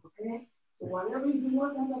 Okay? So whatever you do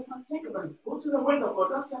not understand, think about it. Go to the word of God.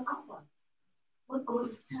 That's your comfort. What God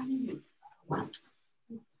is telling you. What?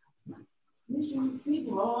 Make sure you feed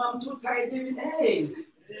him. Oh, I'm too tired, David. Hey,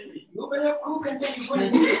 you better cook and then you go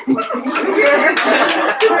and eat it. You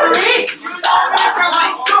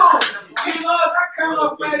know, that kind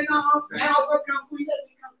of man, and also can cook it.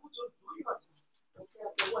 They can put on you.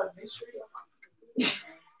 Okay, well, make sure you're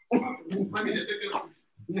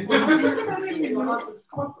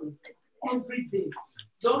every day.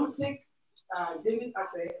 Don't take David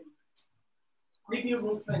as a living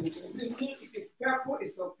room furniture. If it's purple,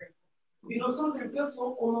 it's okay. You know, something just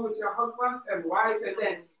so common with your husbands and wives, and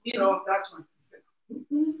then, you know, that's what he said.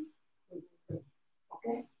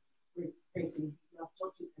 Okay? Respecting. You have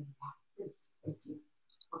taught it and respecting.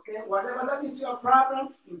 Okay? Whatever that is your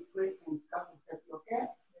problem, you pray and God will help you, okay?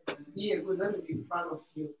 Be a good, let me be proud of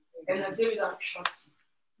you. And I David, I trust you.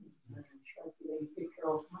 I trust you and take care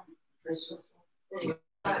of my precious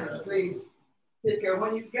one. Please take care.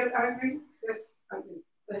 When you get angry, just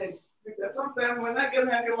because sometimes when I get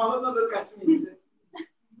angry, my husband look at me and say,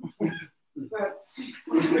 but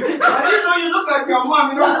I didn't know you look like your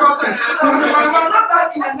mom, you know, because not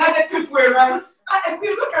that in a negative way, right? And if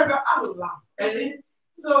you look at me, I will laugh.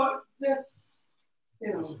 So just,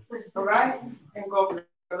 you know, all right? And God bless.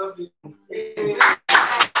 I love you. Amen.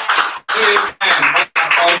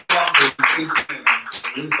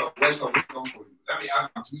 Let me add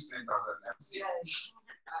my 2 cents as an MC.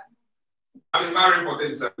 I've been married for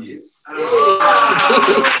 37 years. I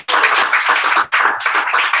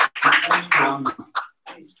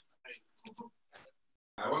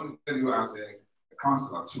want to tell you as a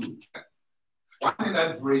counselor too, one thing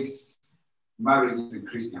that breaks marriages in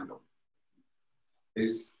Christendom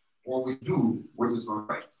is what we do, which is not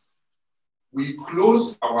right. We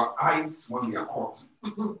close our eyes when we are caught,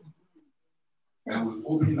 and we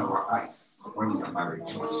open our eyes when we are married.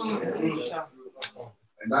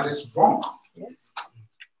 And that is wrong. Yes.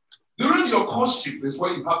 During your courtship is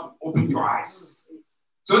where you have to open your eyes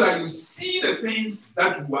so that you see the things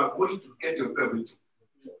that you are going to get yourself into.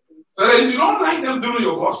 So that if you don't like them during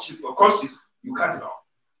your courtship, you cut it off.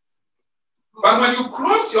 But when you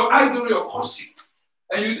close your eyes during your courtship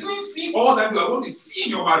and you didn't see all that you are going to see in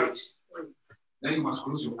your marriage, then you must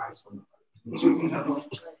close your eyes for your marriage.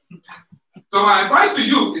 So my advice to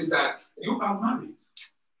you is that you are married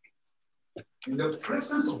in the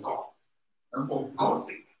presence of God, and for God's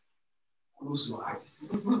sake, close your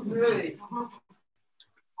eyes.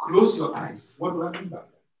 Close your eyes. What do I mean by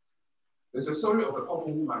that? There's a story of a couple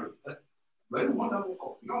who married. Very wonderful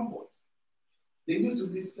couple, young boys. They used to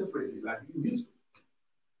live separately, like you used to.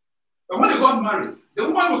 But when they got married, the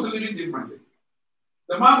woman was living differently.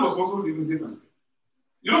 The man was also living differently.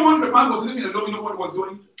 You know, when the man was living alone, you know what he was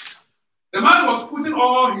doing? The man was putting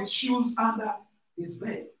all his shoes under his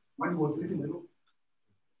bed when he was living alone.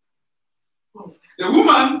 The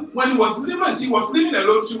woman, when she was living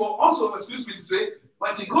alone, she was also, excuse me today,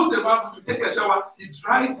 when she goes to the bathroom to take a shower, she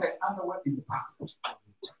dries her underwear in the bathroom.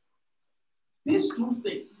 These two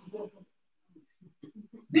things,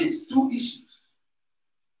 these two issues.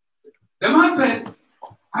 The man said,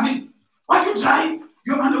 I mean, why you dry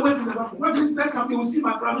your underwear in the bathroom? When visitors come, they will see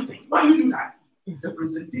my private thing. Why you do that? The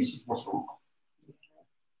presentation was wrong.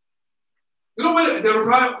 You know what the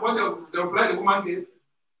reply the woman gave?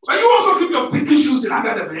 But you also keep your sticky shoes in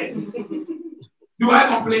under the bed. Do I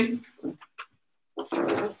complain?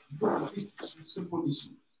 Simple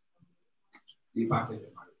issue. They parted the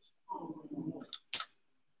marriage.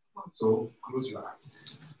 So close your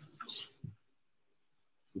eyes.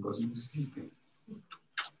 Because you see things.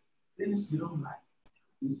 Things you don't like.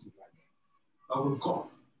 Things you like. But with God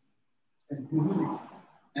and humility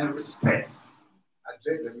and respect,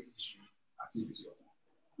 address every issue as if it's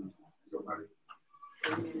your marriage.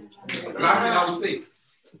 The last thing I will say,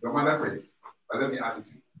 your mother said it, but let me add it to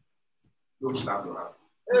you. Don't slap your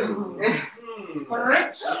husband.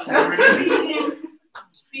 Correct?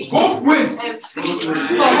 Both ways.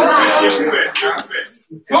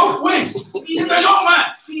 Both ways. He's a young man.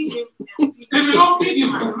 If you don't feed him,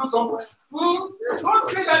 you will lose somewhere. Don't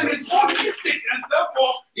say that he's autistic and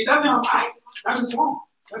therefore he doesn't have eyes. That is wrong.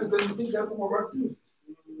 That is the mistake that will work too.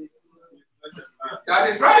 That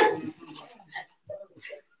is right.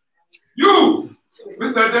 You,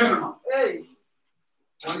 Mr. Gentleman, hey,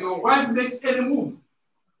 when your wife makes any move,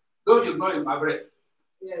 don't ignore him, my breath.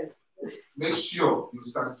 Yeah. Make sure you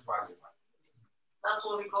satisfy your wife. That's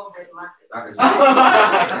what we call bread matters. That is right.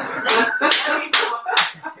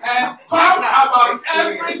 And talk about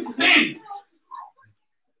everything.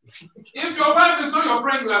 If your wife is not your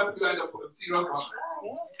friend, you are the serious one.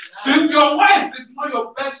 If your wife is not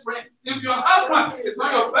your best friend, If your husband is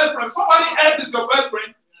not your best friend, somebody else is your best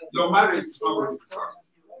friend, your marriage is not going to work.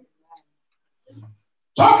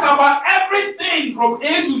 Talk about everything from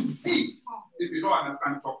A to Z. If you don't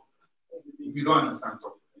understand, talk. If you don't understand,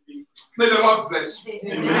 talk. May the Lord bless you.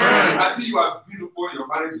 Amen. I see you are beautiful. Your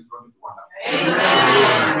marriage is going to be wonderful.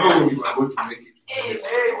 I know you are going to make it.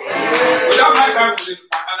 Without my time to this,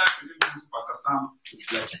 Pastor Sam is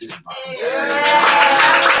blessed.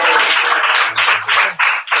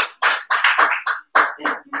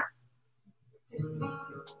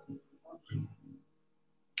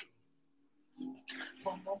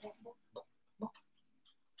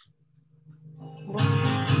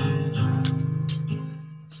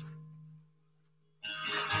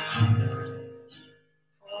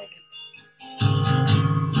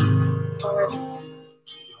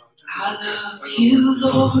 I love you,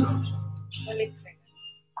 Lord.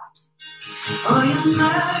 Oh, your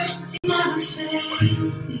mercy never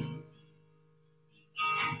fails me.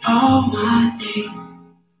 All my day,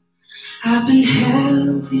 I've been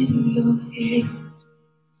held in your hand.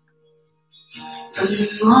 From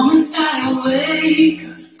the moment that I wake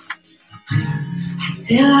up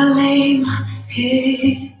until I lay my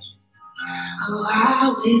head, oh,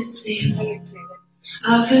 I will sing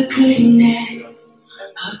of the goodness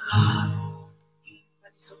of God.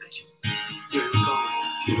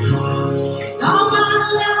 'Cause all my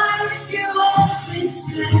life you have been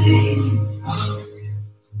faithful,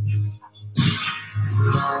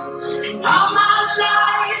 and all my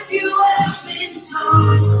life you have been so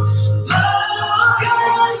good.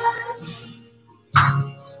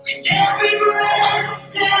 And every breath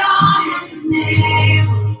that I am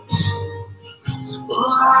able,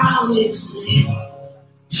 oh, I will sing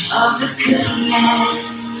of the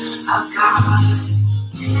goodness of God.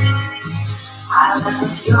 I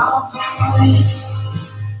love your voice.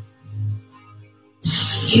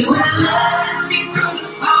 You have led me through the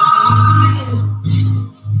fire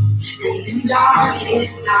and in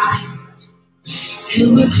darkest night. You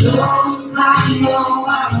were close like no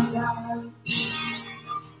other.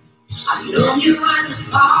 I've known you as a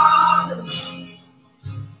father.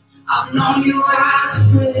 I've known you as a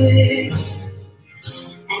friend.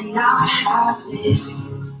 And I have lived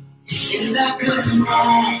in the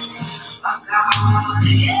goodness of God.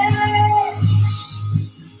 Yes.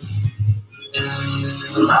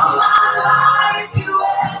 All my life you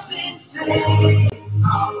have been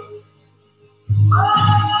faithful.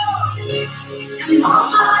 Oh, and all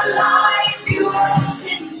my life you have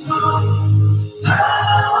been so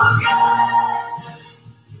good.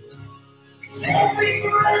 With every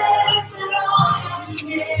breath that I am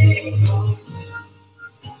able,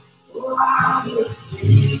 oh, I will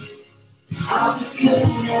sing of the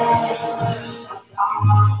goodness of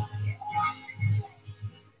God.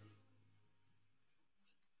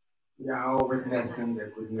 We are all witnessing the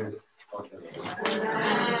goodness of the Lord.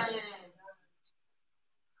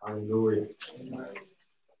 Hallelujah.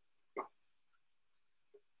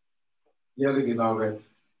 Dearly beloved,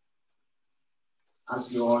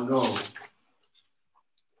 as you all know,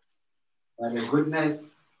 by the goodness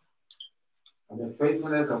and the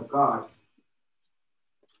faithfulness of God,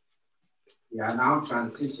 we are now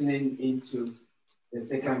transitioning into the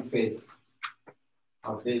second phase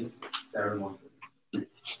of this ceremony.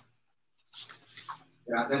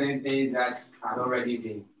 There are certain things that had already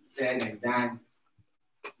been said and done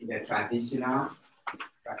in the traditional,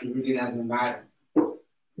 but it really doesn't matter.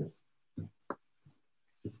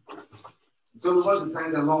 So we want to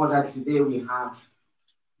thank the Lord that today we have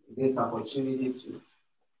this opportunity to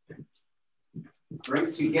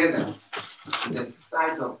bring together in the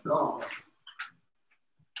sight of God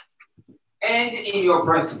and in your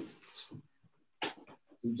presence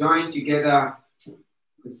to join together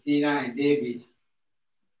Christina and David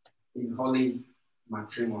in holy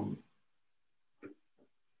matrimony.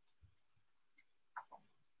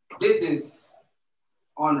 This is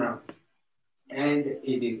honor and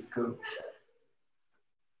it is good.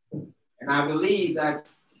 And I believe that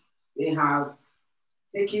they have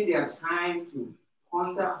taken their time to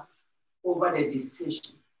ponder over the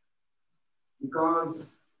decision, because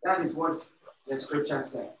that is what the scripture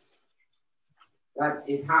says, that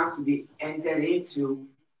it has to be entered into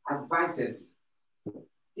advisedly,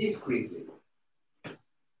 discreetly.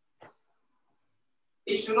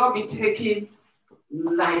 It should not be taken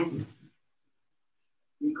lightly,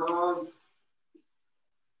 because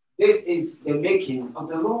this is the making of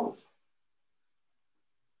the Lord.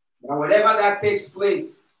 But whatever that takes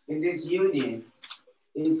place in this union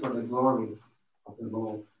is for the glory of the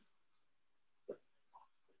Lord.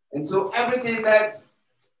 And so everything that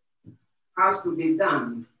has to be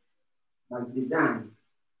done must be done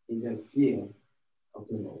in the fear of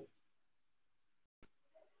the Lord.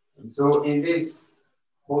 And so in this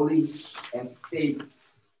holy estate,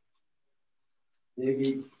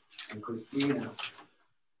 David and Christina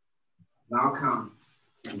now come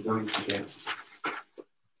and join together.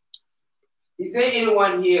 Is there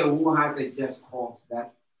anyone here who has a just cause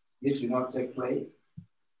that this should not take place?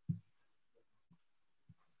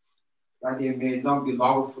 That they may not be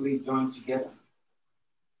lawfully joined together?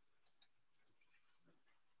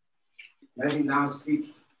 Let him now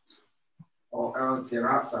speak, or else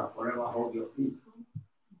hereafter forever hold your peace.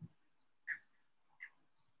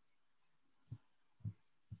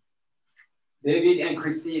 David and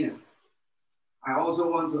Christina, I also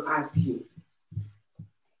want to ask you,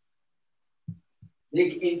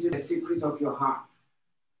 dig into the secrets of your heart.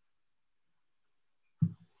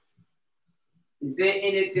 Is there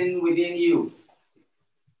anything within you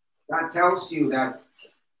that tells you that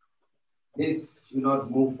this should not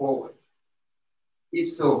move forward?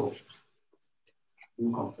 If so,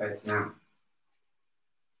 you confess now.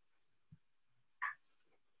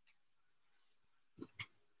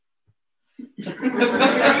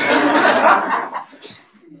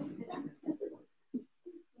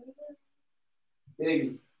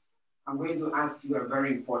 David, I'm going to ask you a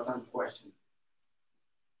very important question.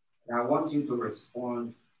 And I want you to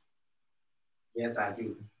respond, yes, I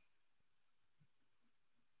do.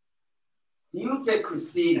 Do you take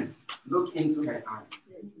Christina, look into her eyes,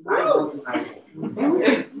 eyeball to eyeball,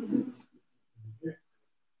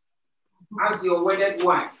 as your wedded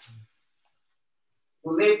wife,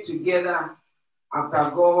 to live together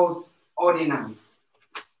after God's ordinance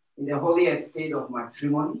in the holy estate of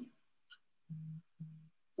matrimony?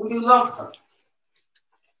 Will you love her?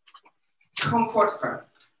 Comfort her?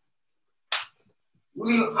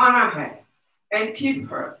 Will you honor her and keep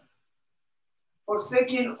her,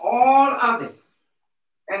 forsaking all others,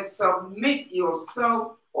 and submit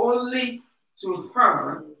yourself only to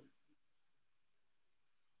her,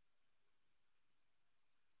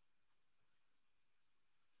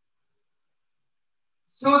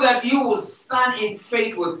 so that you will stand in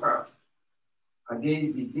faith with her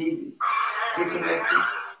against diseases, sicknesses,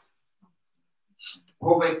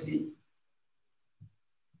 poverty,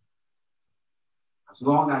 as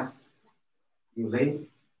long as you live?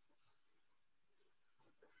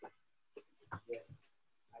 Yes,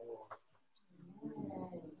 I will.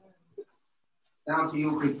 Down to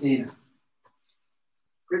you, Christina.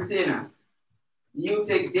 Christina, you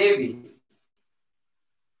take David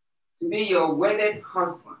to be your wedded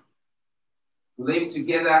husband, to live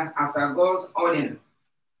together after God's ordinance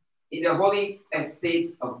in the holy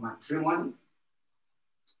estate of matrimony?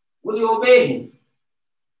 Will you obey him,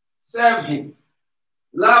 serve him,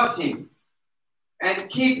 love him, and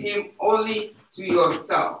keep him only to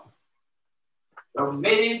yourself,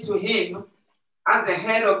 submitting to him as the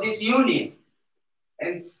head of this union,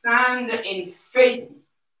 and stand in faith,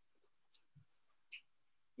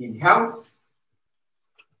 in health,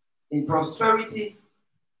 in prosperity,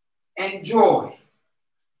 and joy,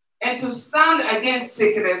 and to stand against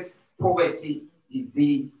sickness, poverty,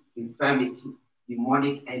 disease, infirmity,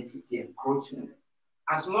 demonic entity, encroachment,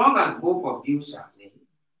 as long as both of you shall live?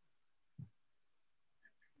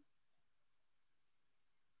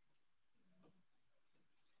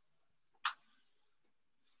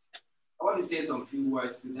 I want to say some few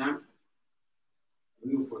words to them.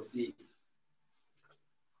 We will proceed.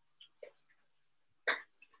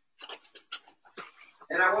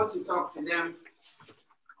 And I want to talk to them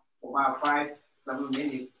for about 5-7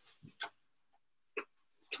 minutes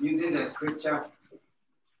using the scripture,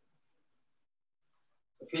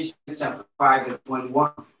 Ephesians chapter 5, verse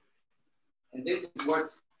 21. And this is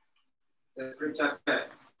what the scripture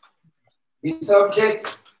says: be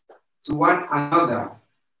subject to one another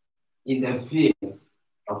in the fear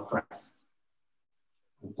of Christ.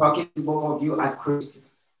 I'm talking to both of you as Christians.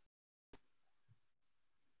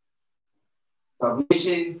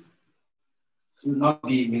 Submission should not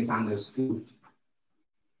be misunderstood.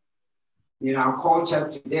 In our culture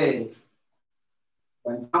today,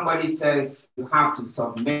 when somebody says you have to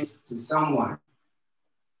submit to someone,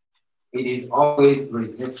 it is always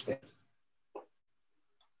resisted.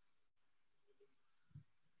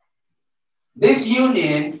 This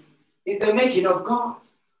union is the making of God.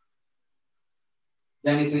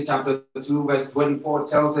 Genesis chapter 2, verse 24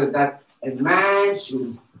 tells us that a man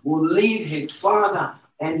will leave his father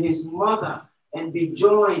and his mother and be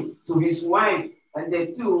joined to his wife, and the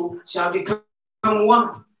two shall become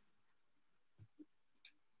one.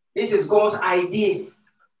 This is God's idea.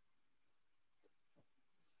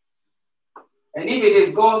 And if it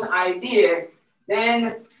is God's idea,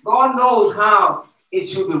 then God knows how it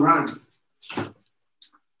should be run.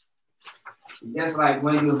 Just like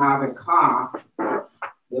when you have a car,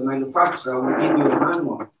 the manufacturer will give you a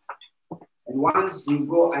manual. And once you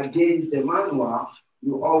go against the manual,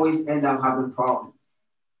 you always end up having problems.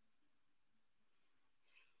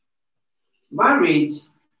 Marriage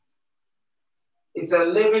is a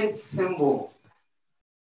living symbol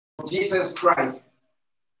of Jesus Christ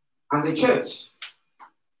and the church.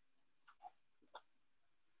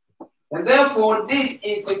 And therefore, this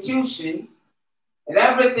institution and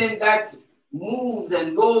everything that moves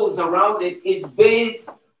and goes around it is based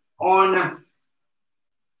on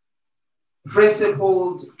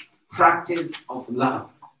principled practice of love,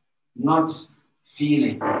 not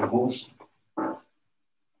feelings and emotions.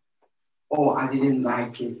 Oh, I didn't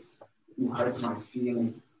like it. You hurt my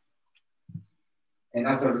feelings. And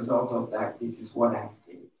as a result of that, this is what I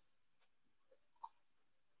did.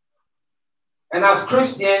 And as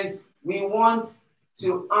Christians, we want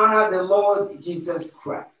to honor the Lord Jesus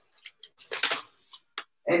Christ.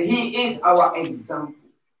 And he is our example.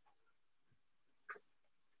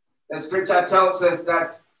 The scripture tells us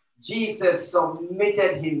that Jesus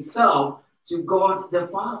submitted himself to God the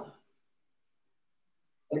Father.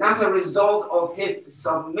 And as a result of his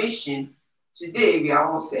submission, today we are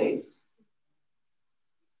all saved.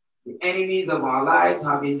 The enemies of our lives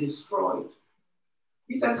have been destroyed.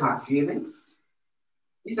 Jesus had feelings.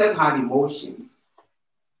 Jesus had emotions.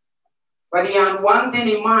 But he had one thing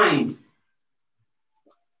in mind,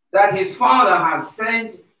 that his Father has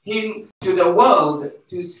sent him to the world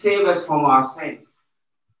to save us from our sins.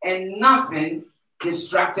 And nothing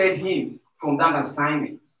distracted him from that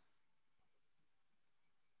assignment.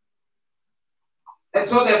 And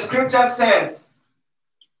so the scripture says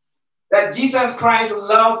that Jesus Christ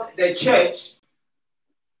loved the church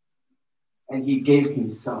and he gave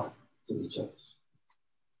himself to the church.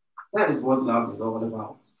 That is what love is all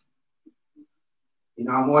about. In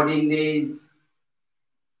our modern days,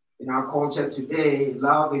 in our culture today,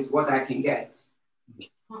 love is what I can get.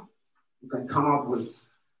 You can come up with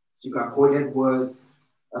sugar-coated words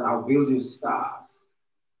that I'll build you stars.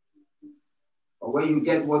 But when you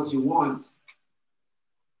get what you want,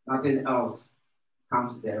 nothing else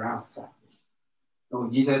comes thereafter. No,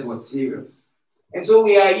 Jesus was serious. And so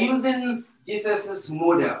we are using Jesus'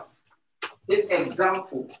 model, this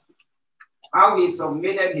example, how he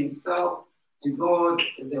submitted himself to God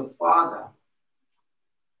the Father.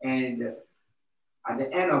 And at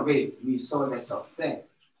the end of it, we saw the success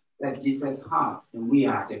that Jesus had, and we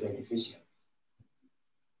are the beneficiaries.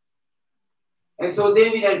 And so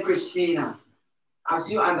David and Christina,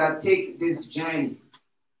 as you undertake this journey,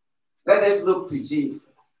 let us look to Jesus.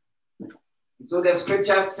 And so the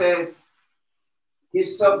scripture says, be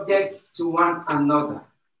subject to one another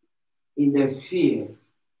in the fear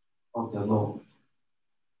of the Lord.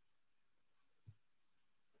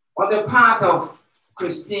 On the part of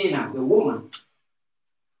Christina, the woman,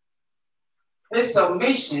 his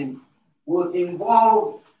submission will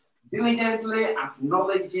involve diligently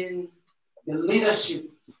acknowledging the leadership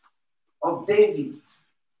of David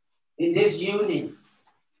in this union.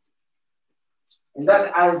 And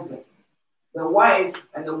that as the wife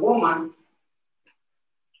and the woman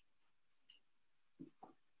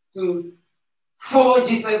to follow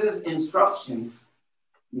Jesus' instructions,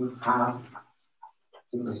 you have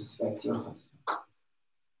to respect your husband.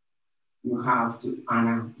 You have to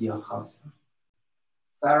honor your husband.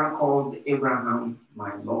 Sarah called Abraham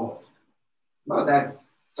my Lord. Not that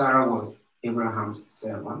Sarah was Abraham's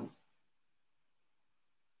servant,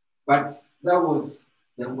 but that was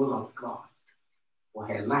the will of God for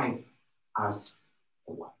her life as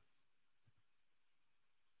a wife.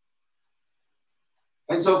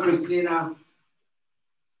 And so, Christina,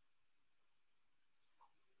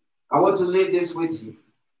 I want to leave this with you.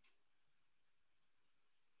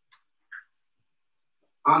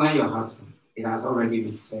 Honor your husband. It has already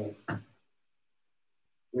been said.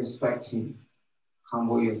 Respect him.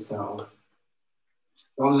 Humble yourself.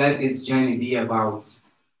 Don't let this journey be about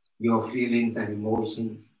your feelings and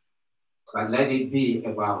emotions, but let it be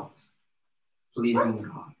about pleasing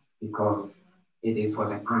God, because it is for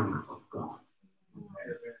the honor of God.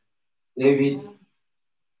 David,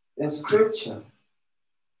 the scripture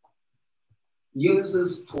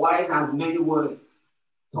uses twice as many words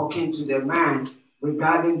talking to the man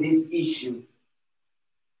regarding this issue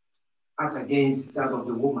as against that of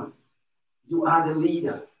the woman. You are the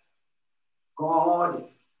leader. God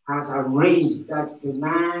has arranged that the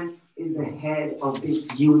man is the head of this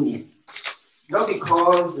union. Not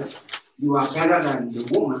because you are better than the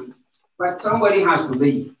woman, but somebody has to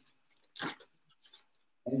lead.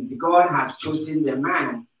 And God has chosen the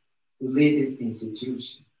man to lead this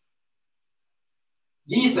institution.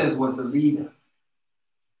 Jesus was a leader.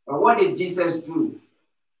 But what did Jesus do?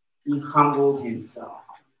 He humbled himself.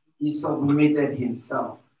 He submitted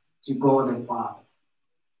himself to God the Father.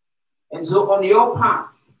 And so on your part,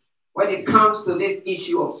 when it comes to this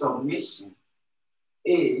issue of submission,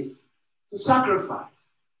 is to sacrifice.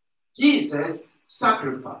 Jesus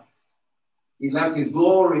sacrificed. He left his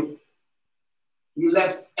glory. He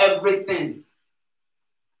left everything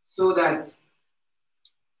so that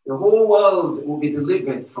the whole world will be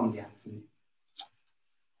delivered from their sins.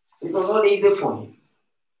 It was not easy for him.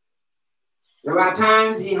 There are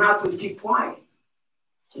times he had to keep quiet.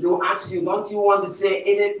 They will ask you, don't you want to say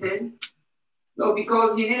anything? No,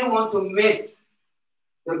 because he didn't want to miss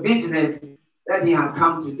the business that he had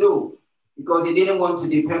come to do, because he didn't want to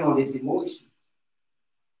depend on his emotions.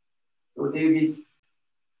 So David,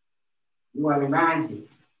 you are a man here.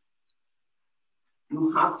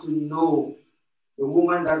 You have to know the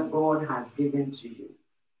woman that God has given to you.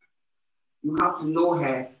 You have to know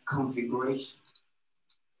her configuration.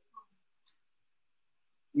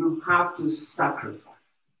 You have to sacrifice.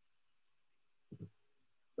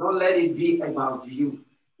 Don't let it be about you.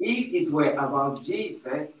 If it were about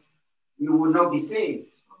Jesus, you would not be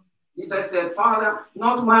saved. Jesus said, Father,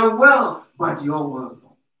 not my will, but your will.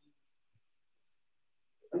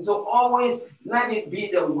 And so always let it be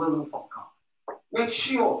the will of God. Make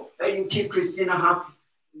sure that you keep Christina happy.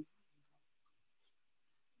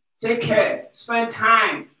 Take care, spend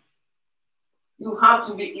time. You have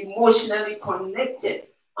to be emotionally connected.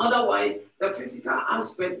 Otherwise, the physical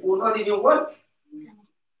aspect will not even work.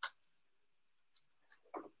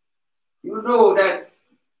 You know that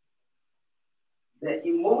the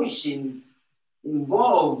emotions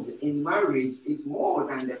involved in marriage is more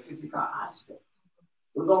than the physical aspect.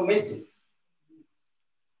 So don't miss it.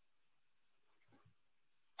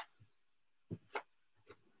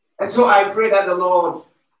 And so I pray that the Lord,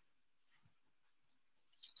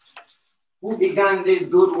 who began this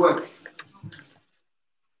good work,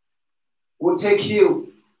 will take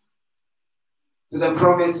you to the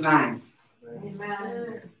promised land.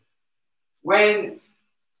 Amen. When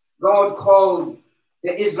God called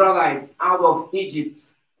the Israelites out of Egypt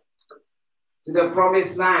to the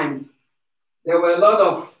promised land, there were a lot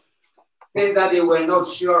of things that they were not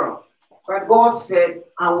sure of. But God said,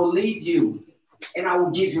 I will lead you and I will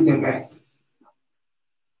give you the best.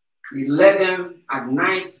 He led them at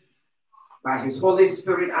night by his Holy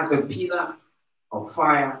Spirit as a pillar of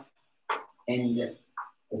fire and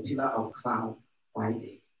a pillar of cloud by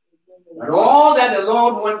day. But all that the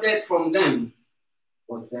Lord wanted from them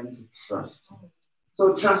was them to trust.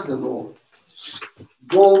 So trust the Lord.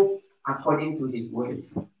 Go according to his word,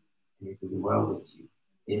 and it will be well with you.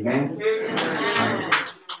 Amen? Amen.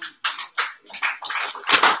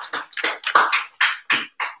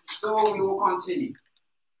 So we will continue.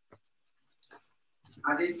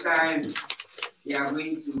 At this time, they are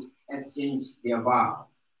going to exchange their vow.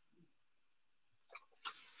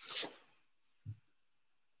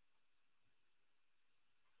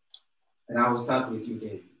 And I will start with you,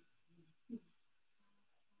 David.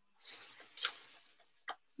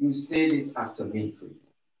 You say this after me, please.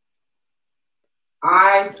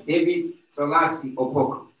 I, David Selassie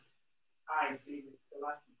Opoko. I, David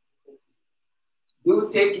Selassie Opoko. Do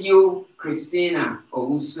take you, Christina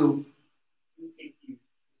Owusu. Do take you,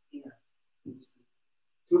 Christina Owusu.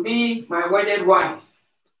 To be my wedded wife.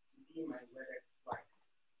 To be my wedded wife.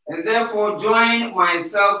 And therefore join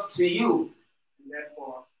myself to you. And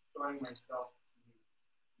therefore join myself to you.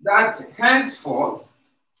 That henceforth.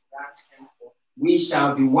 We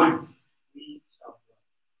shall be one. We shall be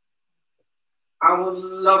one. I will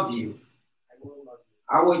love you. I will love you.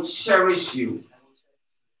 I will cherish you.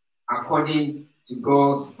 According to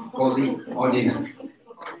God's holy ordinance.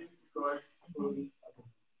 According to God's holy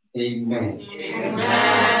ordinance. Amen. Amen.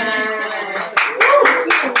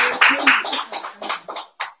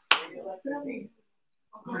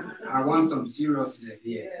 I want some seriousness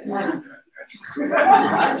here.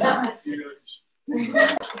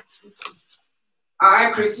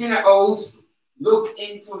 I, Christina Owes, look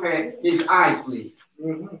into his eyes, please.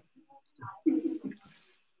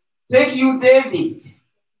 Take you, David,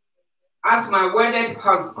 as my wedded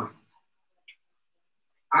husband.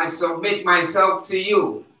 I submit myself to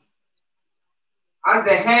you as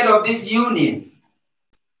the head of this union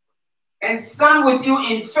and stand with you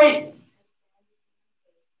in faith.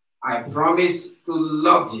 I promise to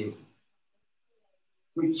love you,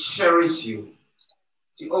 to cherish you,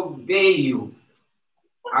 to obey you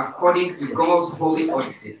according to God's holy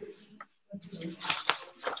ordinance.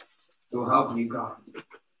 So help me God.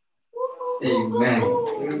 Amen.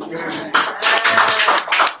 Amen.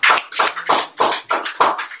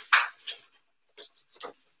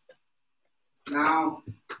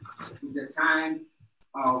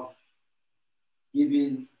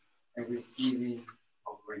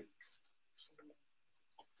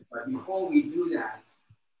 But before we do that,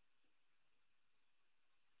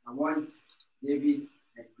 I want David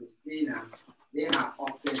and Christina, they have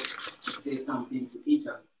opted to say something to each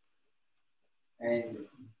other. And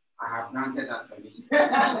I have granted that permission.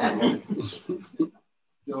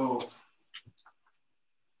 So,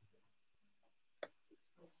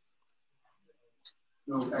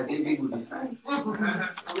 no, David will decide.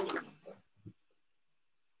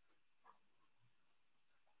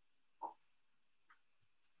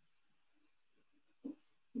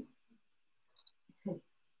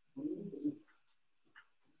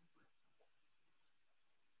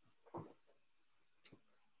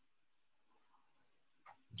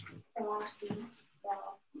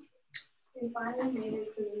 We finally made it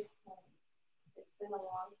to this point. It's been a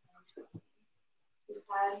long time. We've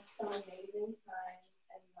had some amazing times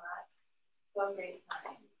and not so great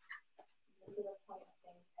times. This is the point of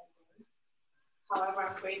things ending. However,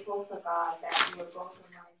 I'm grateful to God that we were both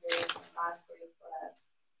reminded of God's grace for us,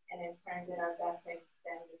 and in turn did our best to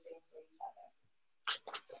extend the same for each other.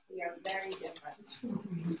 We are very different.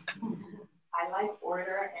 I like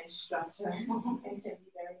order and structure and can be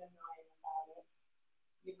very annoying about it.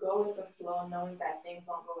 You go with the flow knowing that things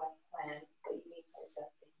won't go as planned, but you need to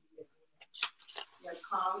adjust and keep it moving. You're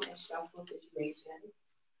calm in stressful situations.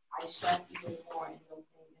 I stress even more in those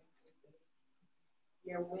same instances.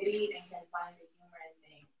 You're witty and can find the humor in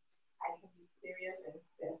things. I can be serious and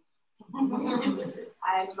stiff.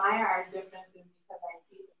 I admire our differences because I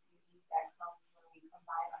see the beauty that comes when we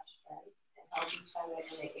combine our strengths and help each other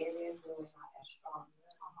in the areas where we're not as strong.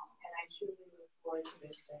 And I truly look forward to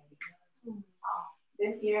this journey.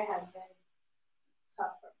 This year has been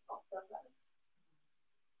tough for both of us.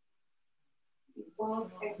 We both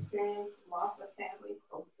experienced loss of family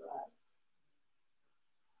close to us.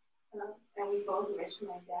 And we both wish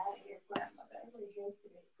my dad and your grandmother were here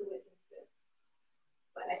today to witness this.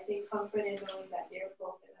 But I take comfort in knowing that they're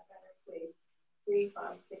both in a better place, free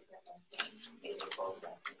from sickness and pain. May they both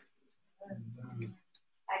rest in peace.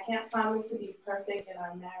 I can't promise to be perfect in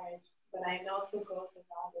our marriage, but I know to go to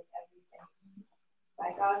God with everything.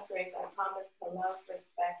 By God's grace, I promise to love,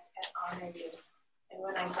 respect, and honor you. And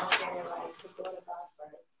when I don't get it right, to go to God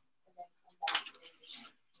first, and then come back to you.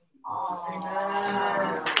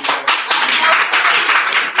 Amen.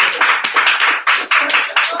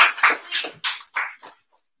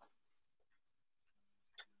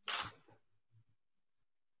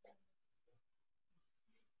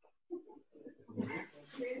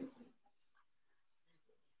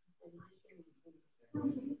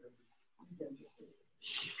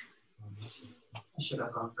 I should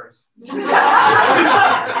have gone first.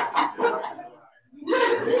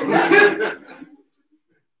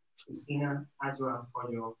 Christina, I do have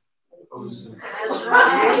for your proposal.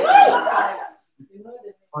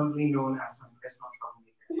 Fondly known as my personal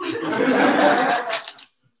troublemaker.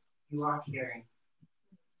 You are caring,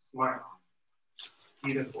 smart,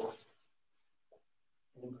 beautiful,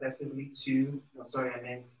 and impressively I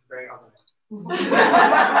meant very organized.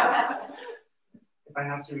 If I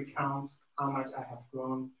had to recount how much I have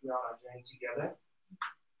grown throughout our journey together,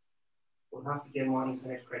 we'll have to get more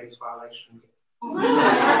internet credits for our live stream guests.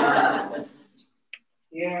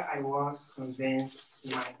 Here I was convinced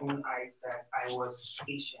in my own eyes that I was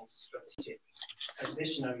patient, strategic, a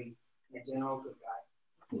visionary, and a general good guy.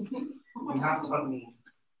 You have taught me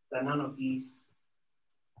that none of these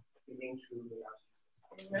remain true without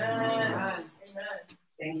Jesus. Amen.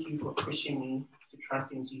 Thank you for pushing me to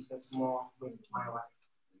trust in Jesus more with my life.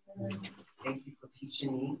 Thank you for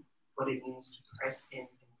teaching me what it means to press in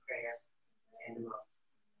prayer and love.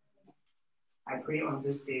 I pray on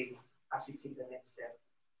this day, as we take the next step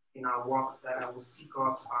in our walk, that I will see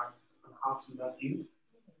God's heart on how to love you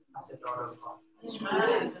as a daughter of God.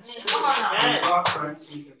 And God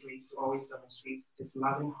grants me the grace to always demonstrate His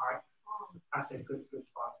loving heart as a good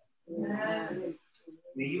Father.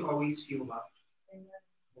 May you always feel loved,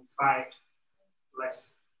 inspired,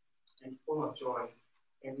 blessed, and full of joy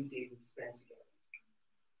every day we spend together.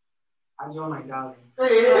 Ajo, my darling.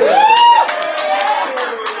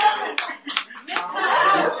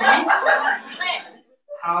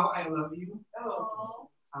 How I love you.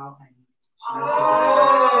 How I need you.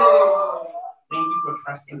 Thank you for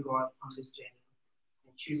trusting God on this journey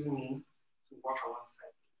and choosing me to walk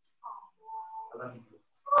alongside you. I love you.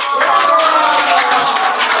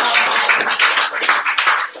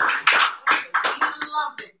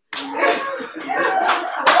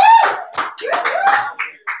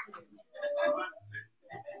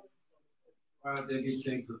 Well, David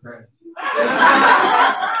came prepared.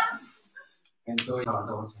 And so is our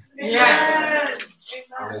daughter. Yes.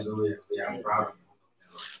 Hallelujah. We are proud of you.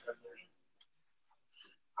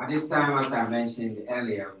 At this time, as I mentioned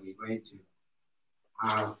earlier, we're going to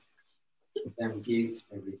have them give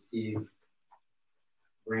and receive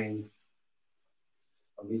rings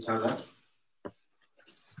of each other.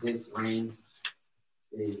 This ring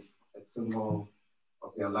is a symbol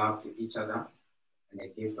of your love to each other and a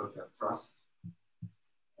gift of your trust.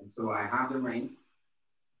 And so I have the rings.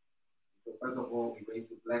 So first of all, we're going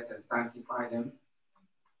to bless and sanctify them,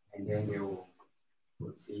 and then they will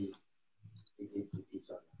proceed to give to each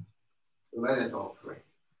other. So let us all pray.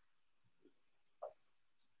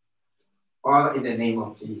 Father, in the name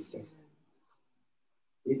of Jesus,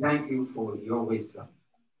 we thank you for your wisdom.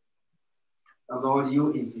 The Lord,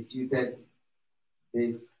 you instituted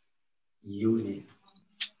this union.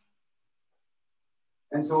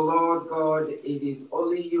 And so, Lord God, it is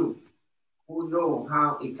only you who know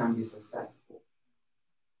how it can be successful.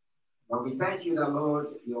 But we thank you that, Lord,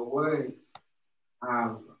 your words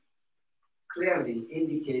have clearly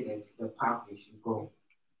indicated the path we should go.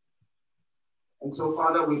 And so,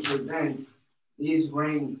 Father, we present these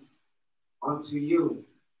rings unto you.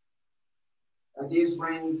 And these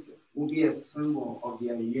rings will be a symbol of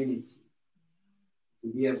their unity, to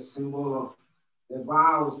be a symbol of the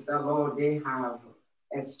vows that, Lord, they have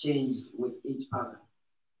exchanged with each other,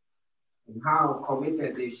 and how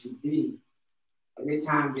committed they should be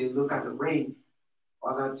anytime they look at the ring,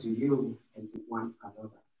 Father, to you and to one another.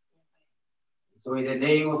 So in the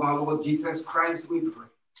name of our Lord Jesus Christ, we pray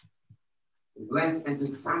to bless and to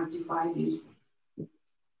sanctify these rings.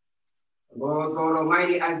 Lord God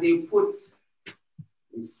Almighty, as they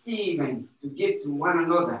receive and to give to one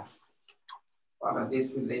another, Father,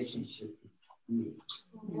 this relationship is sealed.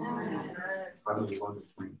 Father, we want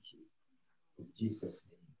to thank you. In Jesus'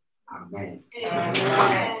 name, amen.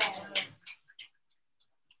 Amen.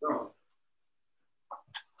 So,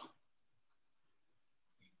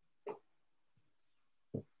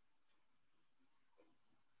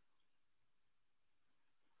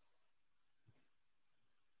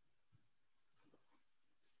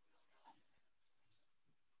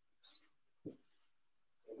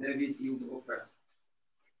 David, you go first.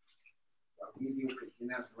 I'll give you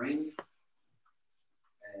Christina's ring,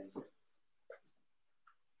 and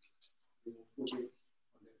you will put it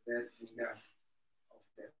on the third finger of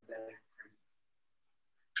the third hand.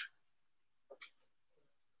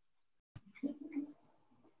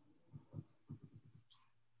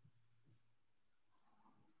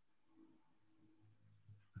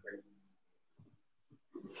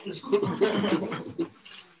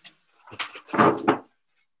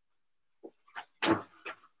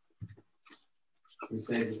 We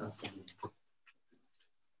say this after me.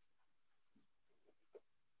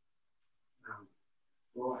 Now,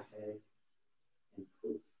 go ahead and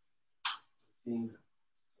put the finger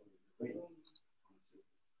on the ring.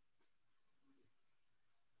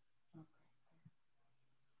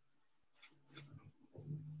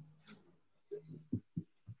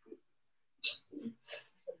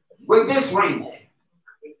 With this ring,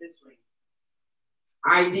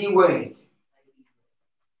 ID word,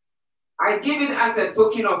 I give it as a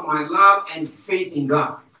token of my love and faith in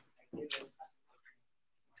God.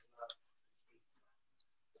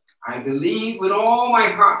 I believe with all my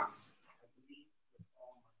heart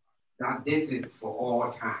that this is for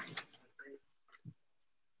all time.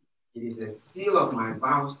 It is a seal of my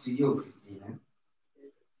vows to you, Christina.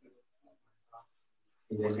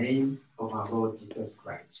 In the name of our Lord Jesus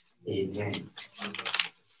Christ. Amen.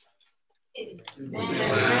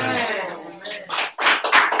 Amen.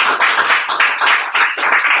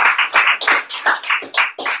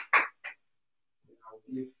 I'll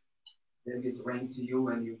give David's ring to you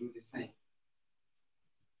and you do the same.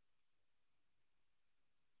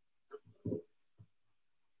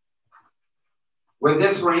 With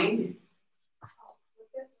this ring,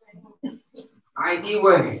 ID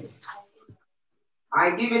word,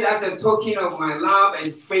 I give it as a token of my love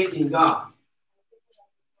and faith in God.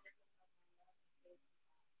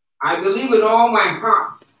 I believe with all my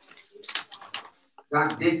heart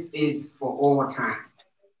that this is for all time.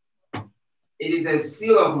 It is a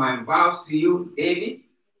seal of my vows to you, David,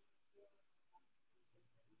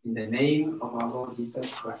 in the name of our Lord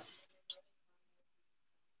Jesus Christ.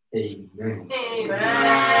 Amen.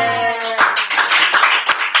 Amen.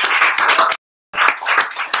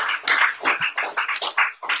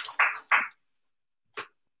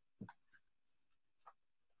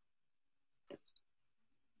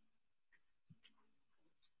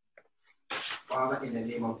 Father, in the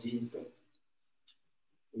name of Jesus,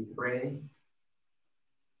 we pray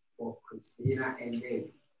for Christina and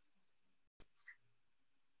David.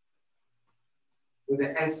 With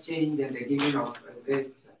the exchange and the giving of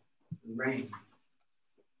this ring,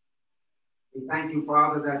 We thank you,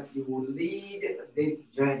 Father, that you will lead this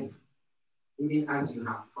journey, even as you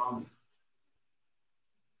have promised.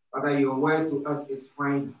 Father, your word to us is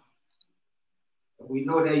final. We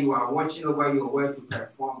know that you are watching over your word to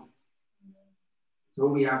perform it. So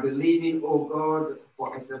we are believing, oh God,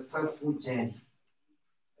 for a successful journey.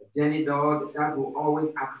 A journey, Lord, that will always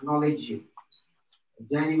acknowledge you. A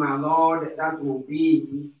journey, my Lord, that will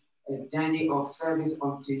be a journey of service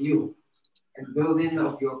unto you and building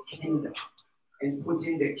of your kingdom and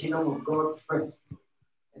putting the kingdom of God first.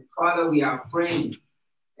 And Father, we are praying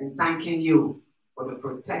and thanking you for the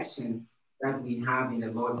protection that we have in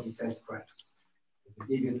the Lord Jesus Christ.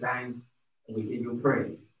 We give you thanks and we give you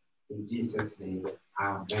praise. In Jesus' name,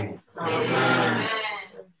 amen. Amen.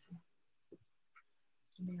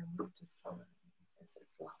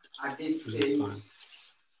 At this stage,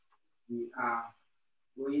 we are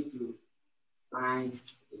going to sign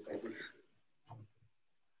the certificate.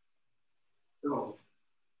 So,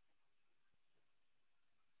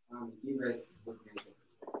 give us the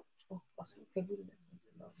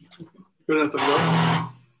Goodness of God.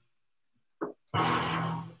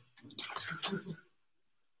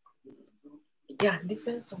 Yeah,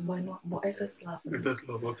 different from but SS love. SS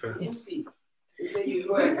love, okay.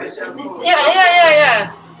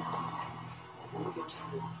 Yeah.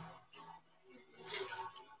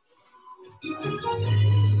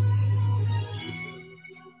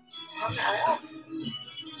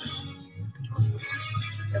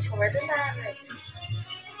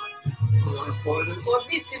 You love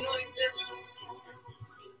me too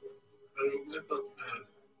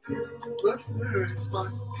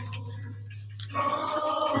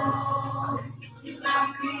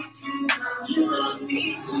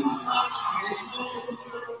much.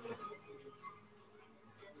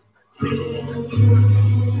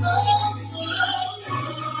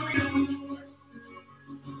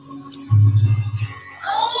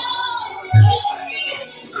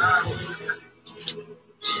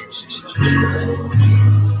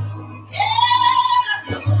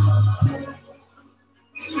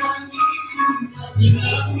 You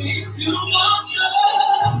love me too much.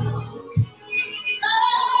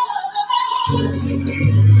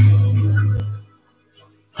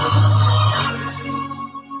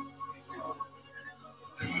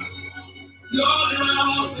 Your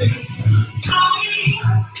love is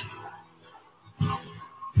kind.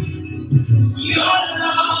 Your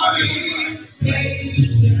love is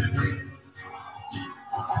patient.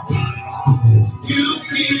 You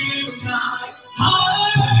fill my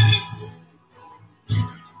heart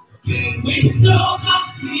with so much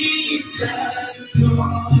peace and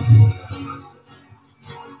joy.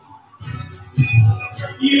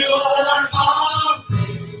 You are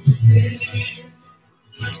amazing.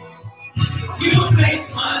 You make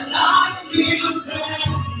my life feel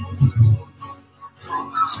better.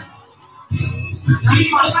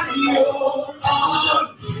 Jesus, you are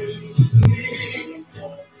amazing.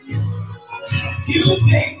 You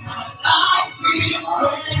make my life feel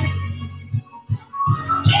better.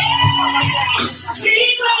 Yeah.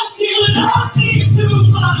 Jesus, you love me too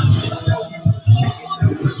much.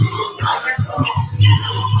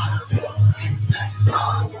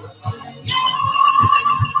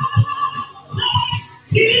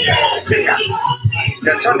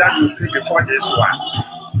 The song that you play before this one,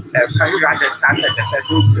 can you write the title of the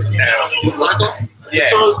person? Yeah.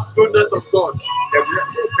 Goodness of God. Who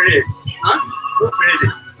played it? Huh? Who played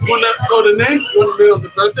it? Goodness, the name? You want the name of the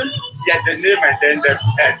person? Yeah, the name and then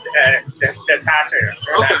the title.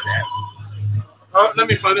 Okay. Let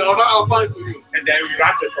me find it. I'll find it for you. And then you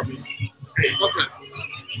write it for me. Okay.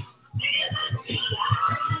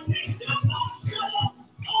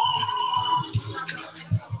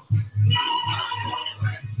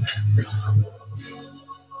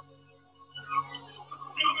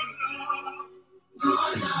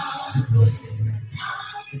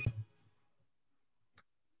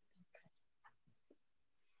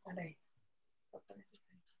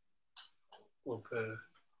 Okay.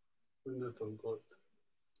 Goodness of God.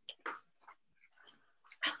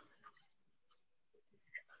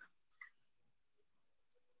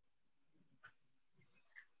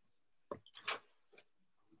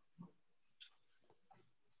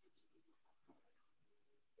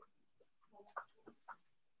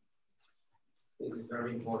 This is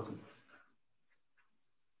very important.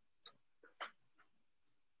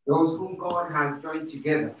 Those whom God has joined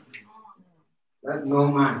together, let no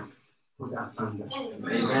man put asunder.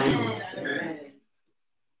 Amen. Amen.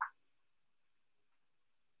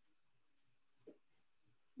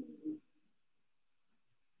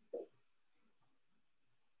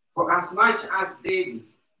 For as much as David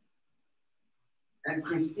and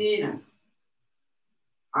Christina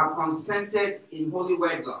have consented in holy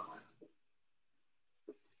wedlock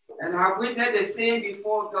and have witnessed the same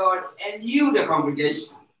before God and you, the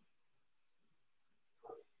congregation.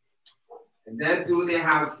 And then too they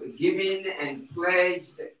have given and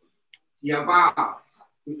pledged their vow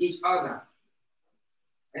to each other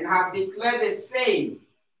and have declared the same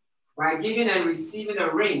by giving and receiving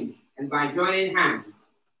a ring and by joining hands.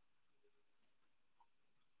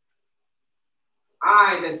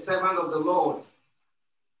 I, the servant of the Lord,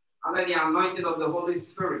 under the anointing of the Holy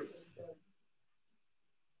Spirit,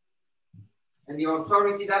 and the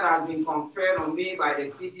authority that has been conferred on me by the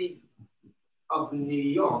city of New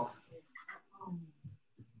York,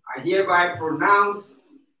 I hereby pronounce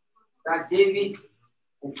that David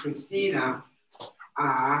and Christina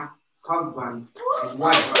are husband and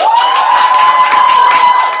wife.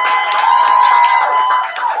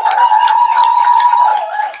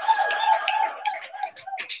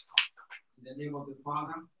 In the name of the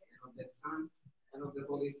Father, and of the Son, and of the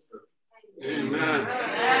Holy Spirit. Amen.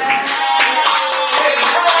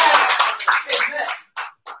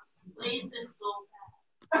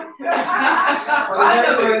 For the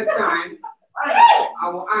very first time, I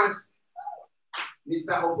will ask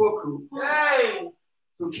Mr. Oboku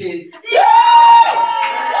to kiss.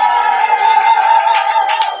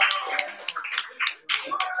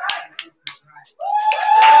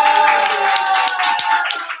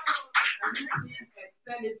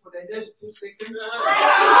 Extend it for the next 2 seconds.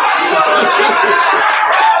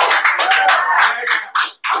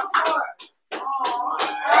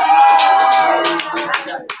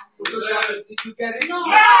 Did you get it? Yeah!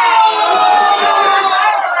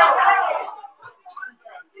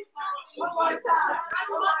 One more time.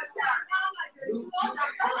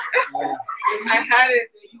 I had it.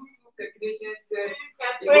 The YouTube technician said.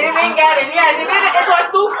 We didn't get it. Yeah, you did it. It was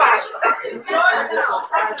too fast.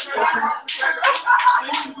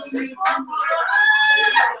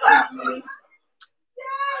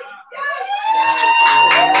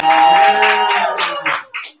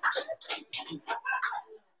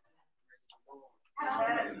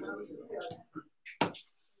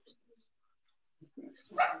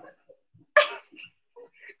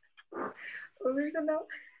 Original.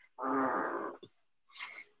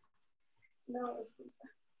 No, it's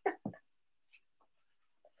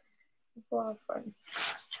not fun.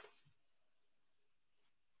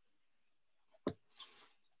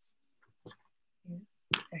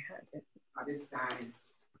 I had it. At this time,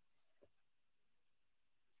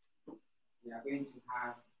 we are going to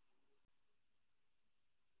have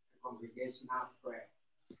a congregational prayer.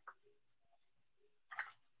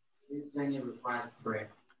 This journey requires prayer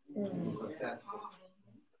to be successful.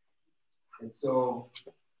 And so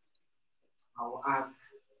I will ask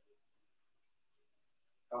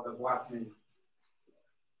Elder Watson,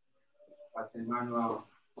 Pastor Emmanuel,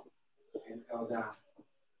 and Elder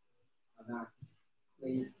Anna,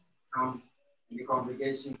 please come in the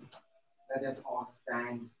congregation. Let us all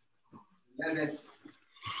stand. Let us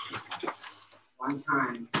one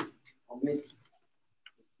time commit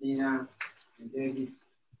Christina and David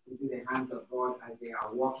into the hands of God as they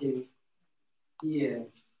are walking here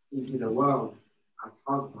into the world as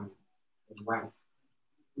husband and wife.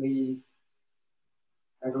 Please,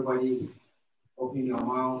 everybody, open your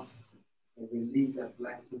mouth and release the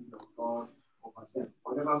blessings of God over them.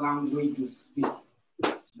 Whatever language you speak,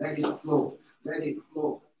 let it flow. Let it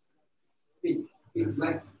flow. Speak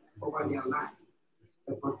blessing over their life.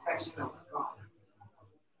 The protection of God.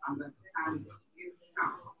 Understand you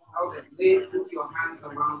now. How to put your hands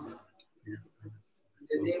around them. In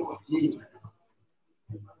the name of Jesus.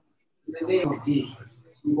 In the name of Jesus.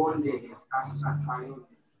 One day,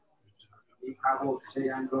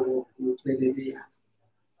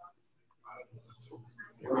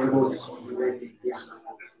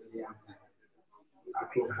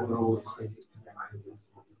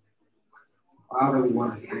 Father, we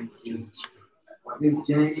want to thank you for this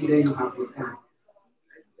journey that you have begun.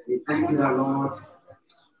 We thank you, that Lord,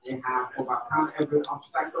 they have overcome every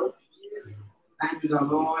obstacle. Thank you, that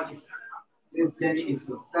Lord, this journey is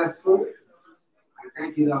successful. I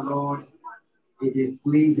thank you, that Lord, it is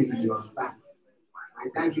pleasing in your sight. I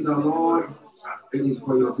thank you, the Lord, it is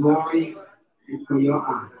for your glory and for your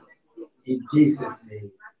honor. In Jesus'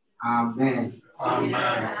 name, amen. Amen.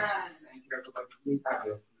 Thank you, everybody. Please have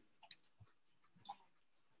your seat.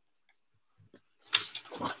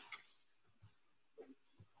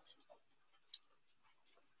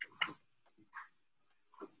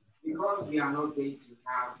 Because we are not going to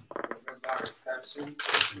have a regular reception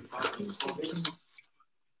because of COVID,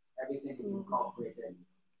 everything is incorporated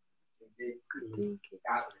in this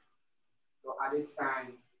gathering. So at this time,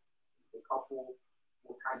 the couple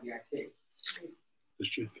will cut their cake.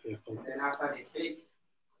 And then after the cake,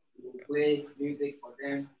 we will play music for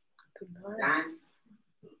them to dance.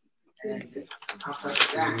 And after the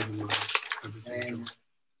dance, then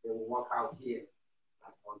they will walk out here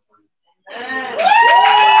at one point.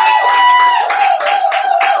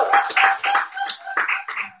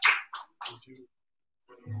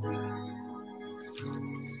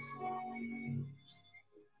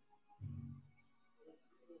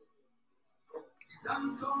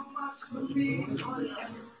 Done so much for me,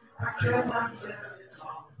 I cannot tell it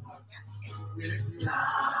all. With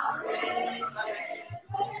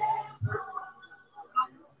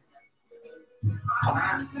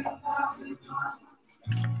I 10,000 times.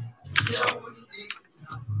 There wouldn't be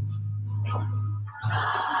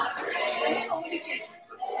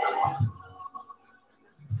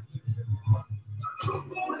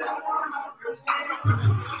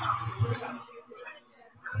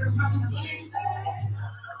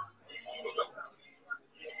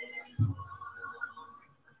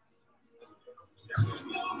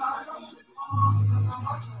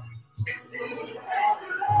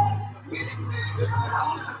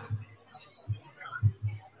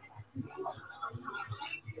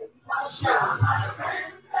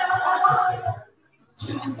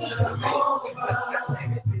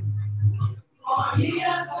for he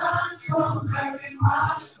has done so very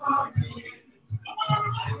much for me.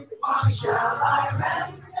 What shall I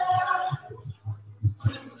render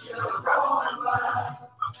to Jehovah?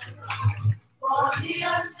 For he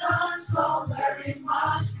has done so very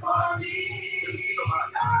much for me.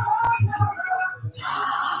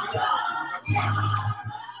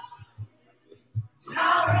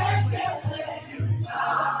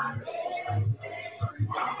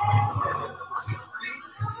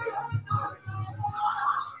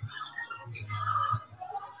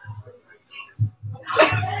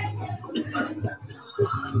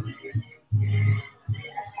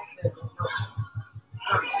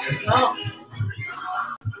 No.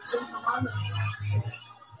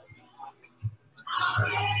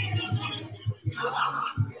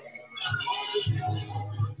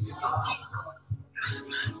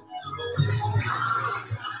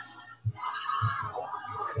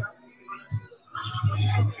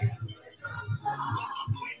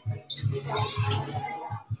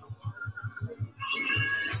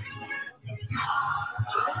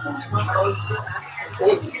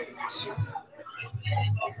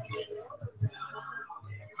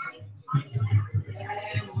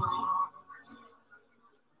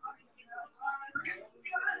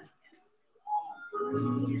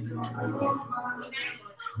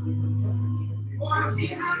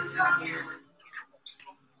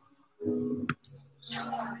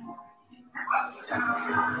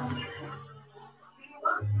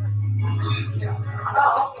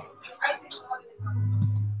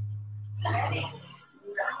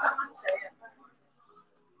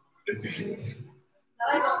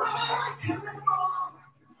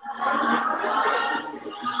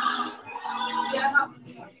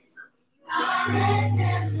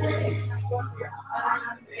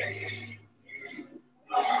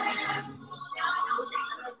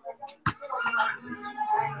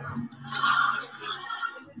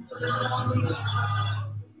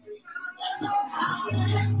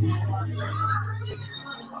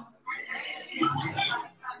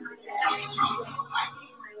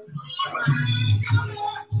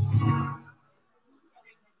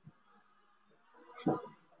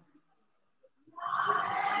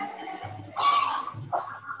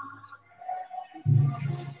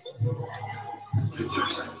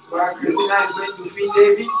 Well, Christina is going to feed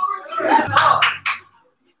David.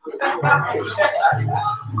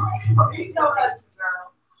 You told us, girl.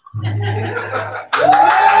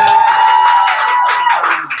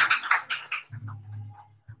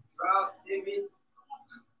 Well, David.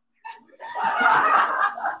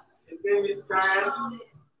 It's David's turn.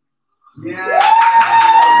 Yeah.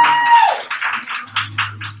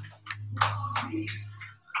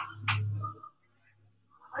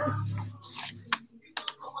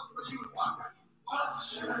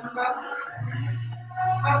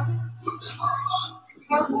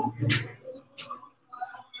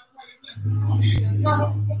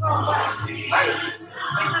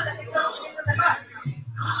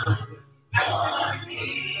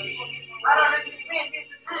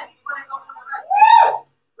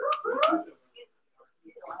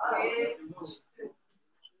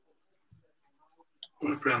 Let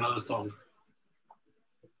me play another song.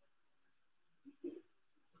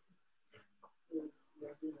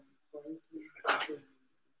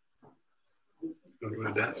 You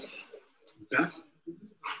want to dance? Dance?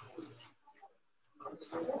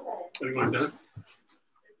 Are you going down?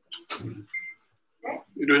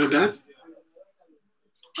 You doing it, Dad?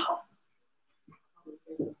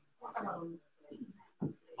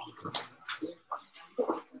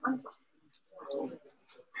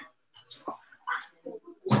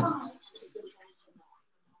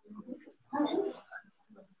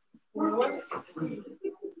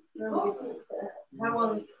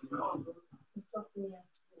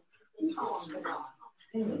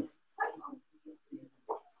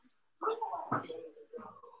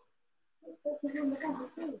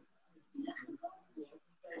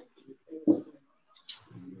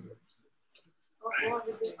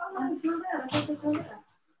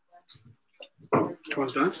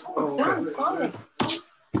 What's that? Oh, okay.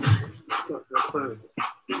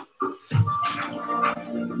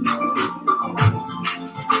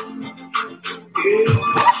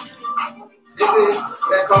 This is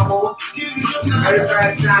the couple. Very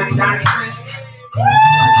first time dancing.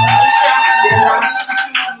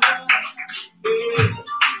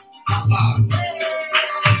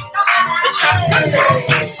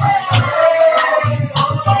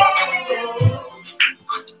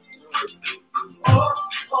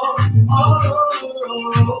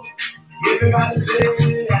 Everybody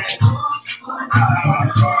say,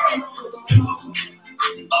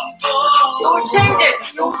 You change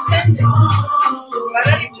it. You change it. But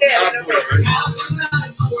I didn't say it.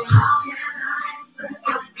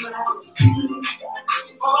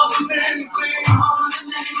 all the many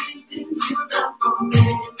things you done for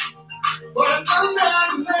me. But I'm not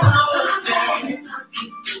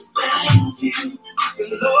thank you.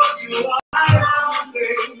 The Lord, you are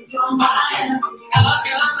everything. How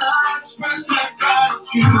can I express my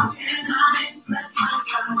gratitude?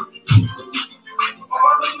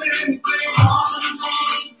 All the many things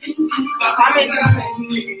that have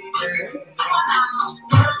me.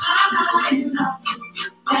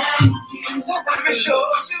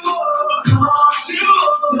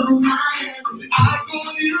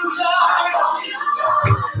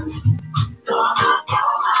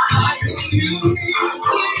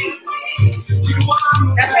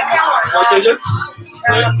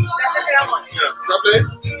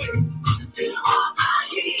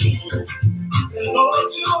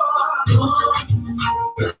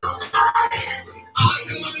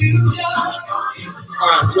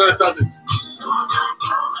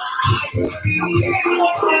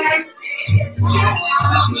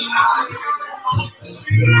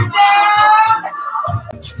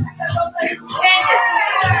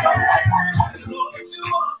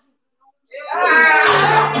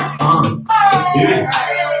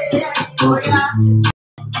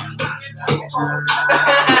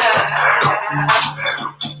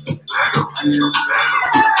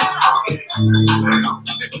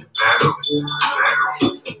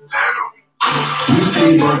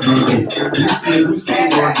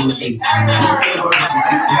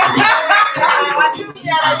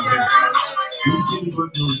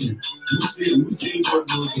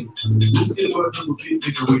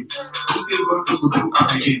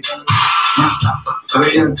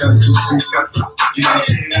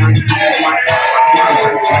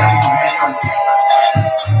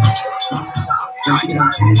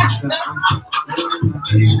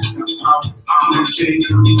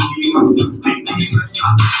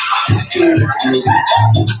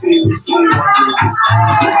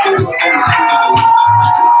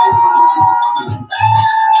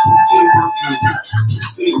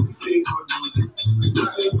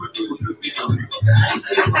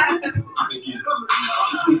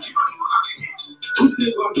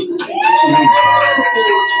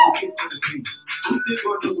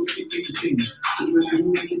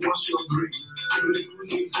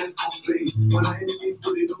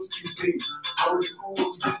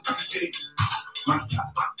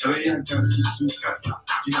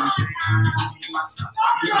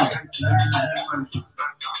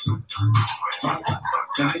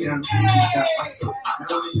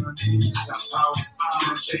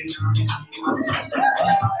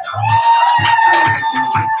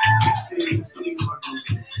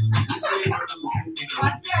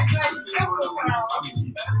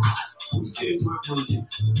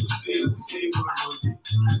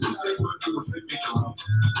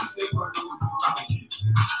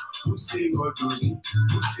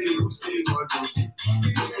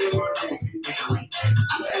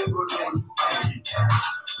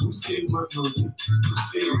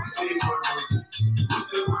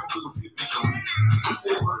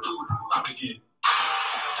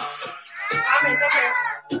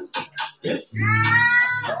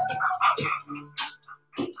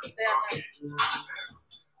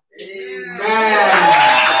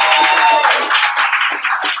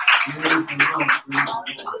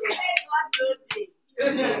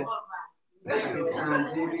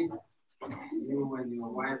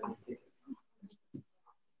 wife will take it.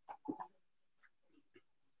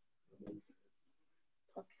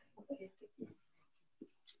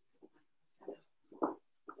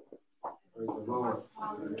 Praise the Lord.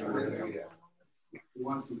 Hallelujah. We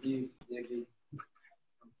want to give David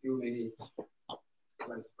a few minutes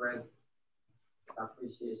to express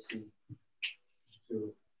appreciation to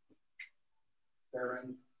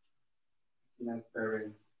parents, Christina's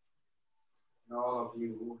parents, and all of you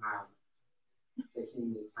who have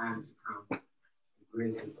taken the time to come to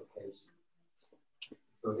grace this occasion.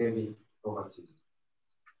 So, David, over to you.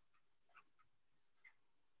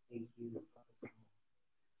 Thank you.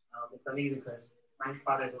 It's amazing because my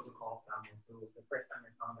father is also called Samuel, so it's the first time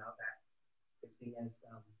I found out that Christina's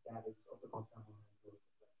dad is also called Samuel.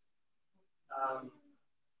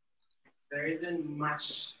 There isn't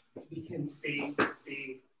much we can say to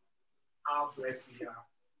say how blessed we are.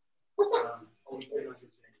 Or we pray on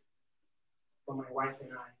this day. For my wife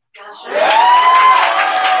and I.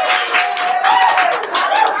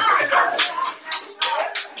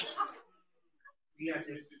 We are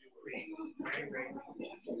just grateful, very, very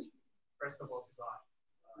grateful. First of all, to God.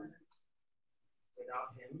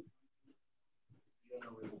 Without Him, you don't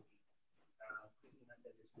know where we'll be. Christina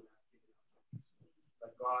said this will not give it up.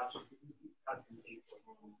 But God has been faithful.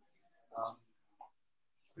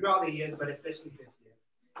 Throughout the years, but especially this year,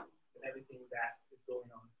 with everything that is going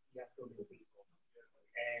on, He has still been faithful.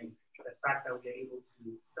 And the fact that we are able to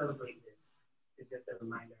celebrate this is just a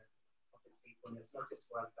reminder of His faithfulness, not just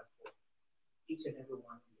for us, but for each and every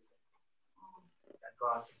one in this earth, that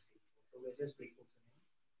God is faithful. So we're just grateful to Him.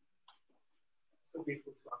 So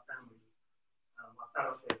grateful to our family. I'll start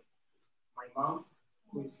off with my mom,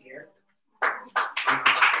 who is here.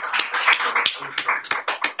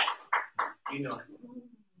 You know,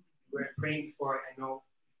 we're praying before I know,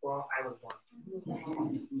 before I was born.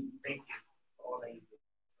 Thank you for all that you did.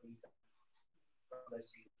 God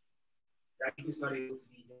bless you. Daddy who's not able to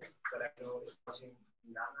be here, but I know is watching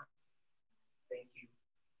in Ghana. Thank you.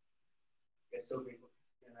 We're so grateful.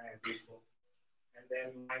 Christina and I are grateful. And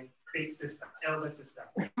then my great sister, elder sister,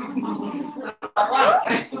 for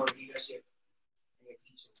leadership and your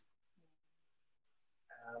teaching.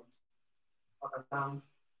 Papa Sam,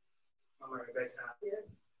 Mama Rebecca.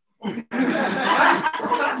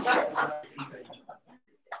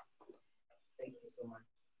 Thank you so much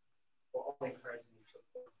for all the encouragement,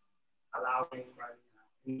 support, allowing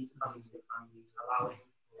me to come into the family, allowing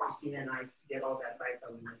Christina and I to get all the advice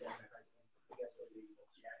that we need. We are so grateful.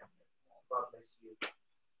 God bless you.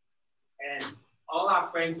 And all our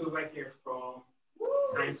friends over here from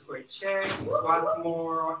Times Square Church,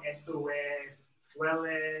 Swarthmore, SOS,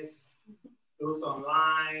 Dwellers, those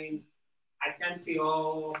online. I can't say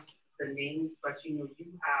all the names, but you know,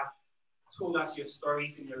 you have told us your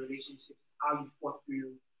stories in your relationships, how you fought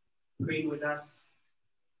through, prayed with us,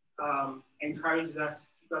 encouraged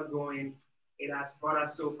us, keep us going. It has brought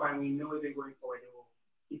us so far, and we know if we're going forward, it will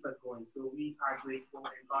keep us going. So we are grateful,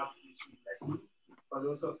 and God richly bless you. For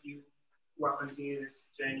those of you who are continuing this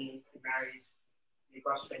journey in marriage, may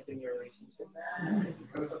God strengthen your relationships.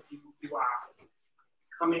 Those of you who are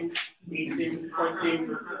coming, 18,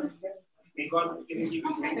 14, may God give you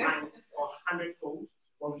 10 times or 100-fold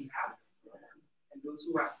what we have. And those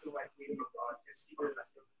who are still like waiting on God, just keep it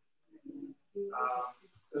blessed.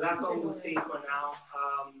 So that's all we'll say for now.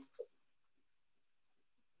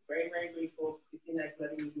 Very, very grateful. Christina is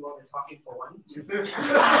letting me do all the talking for once. Because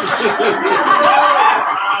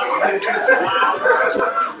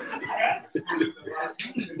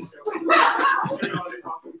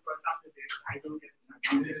after this, I don't get the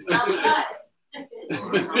chance. So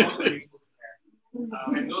I'm also grateful to her.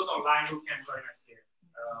 And those online who can join us here,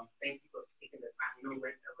 thank you for taking the time. We know we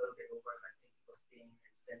went a little bit over, but thank you for staying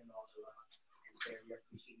and sending all the love. And we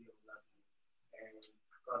appreciate you and love you. And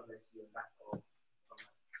God bless you. And that's all from us.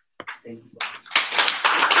 Thank you so much.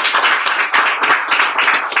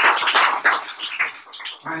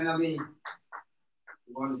 Finally,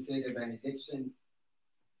 we want to say the benediction,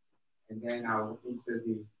 and then I'll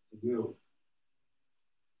introduce to you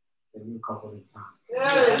the new couple in town.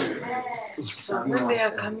 So when they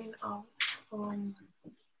are coming out,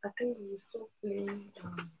 I think we will still play.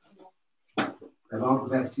 The Lord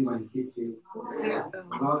bless you and keep you. The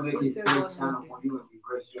Lord make His face shine upon you and be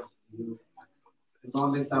gracious to you. The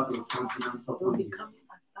Lord lift up His countenance upon you.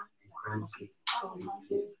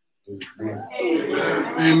 Amen.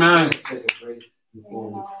 Amen.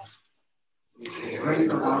 The grace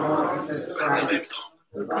of our Lord Jesus Christ,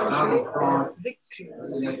 the love of God,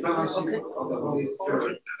 and the fellowship of the Holy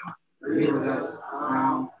Spirit be with us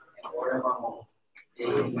now and forevermore.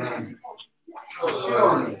 Amen.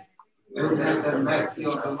 Surely, goodness and mercy mercy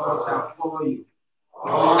of the Lord shall follow you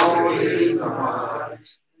all the days of our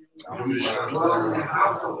lives. And we shall dwell in the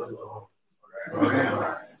house of the Lord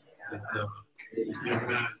forever and ever.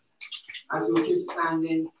 Amen. As we keep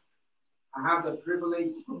standing, I have the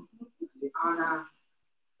privilege, the honor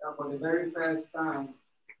that for the very first time,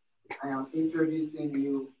 I am introducing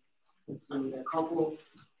you to the couple,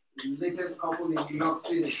 the latest couple in New York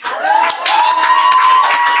City.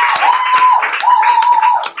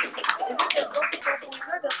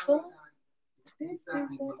 Is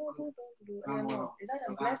that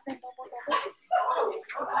a blessing?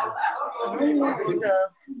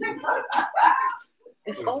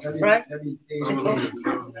 It's off, right? It's off.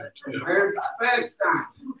 The very first time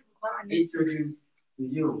I introduce to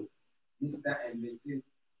you Mr. and Mrs.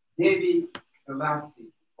 David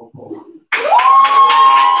Selassie Oko.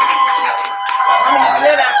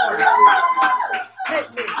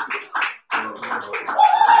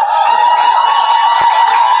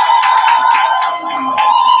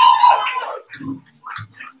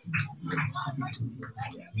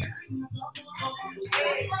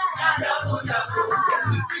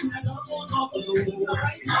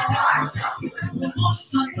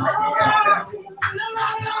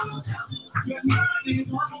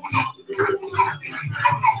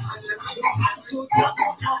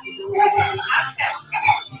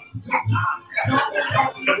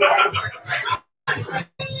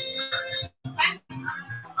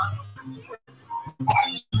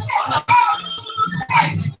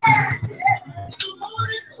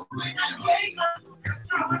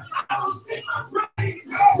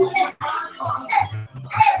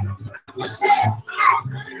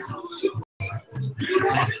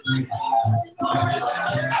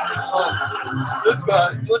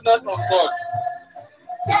 Goodness of God.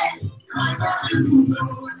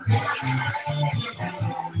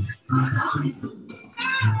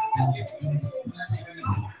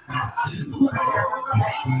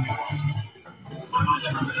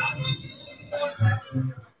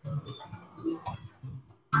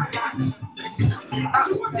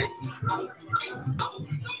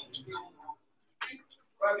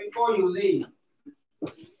 But before you leave,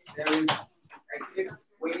 there is a gift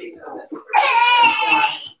waiting for you.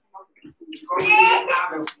 Because we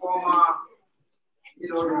have a formal,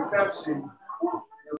 receptions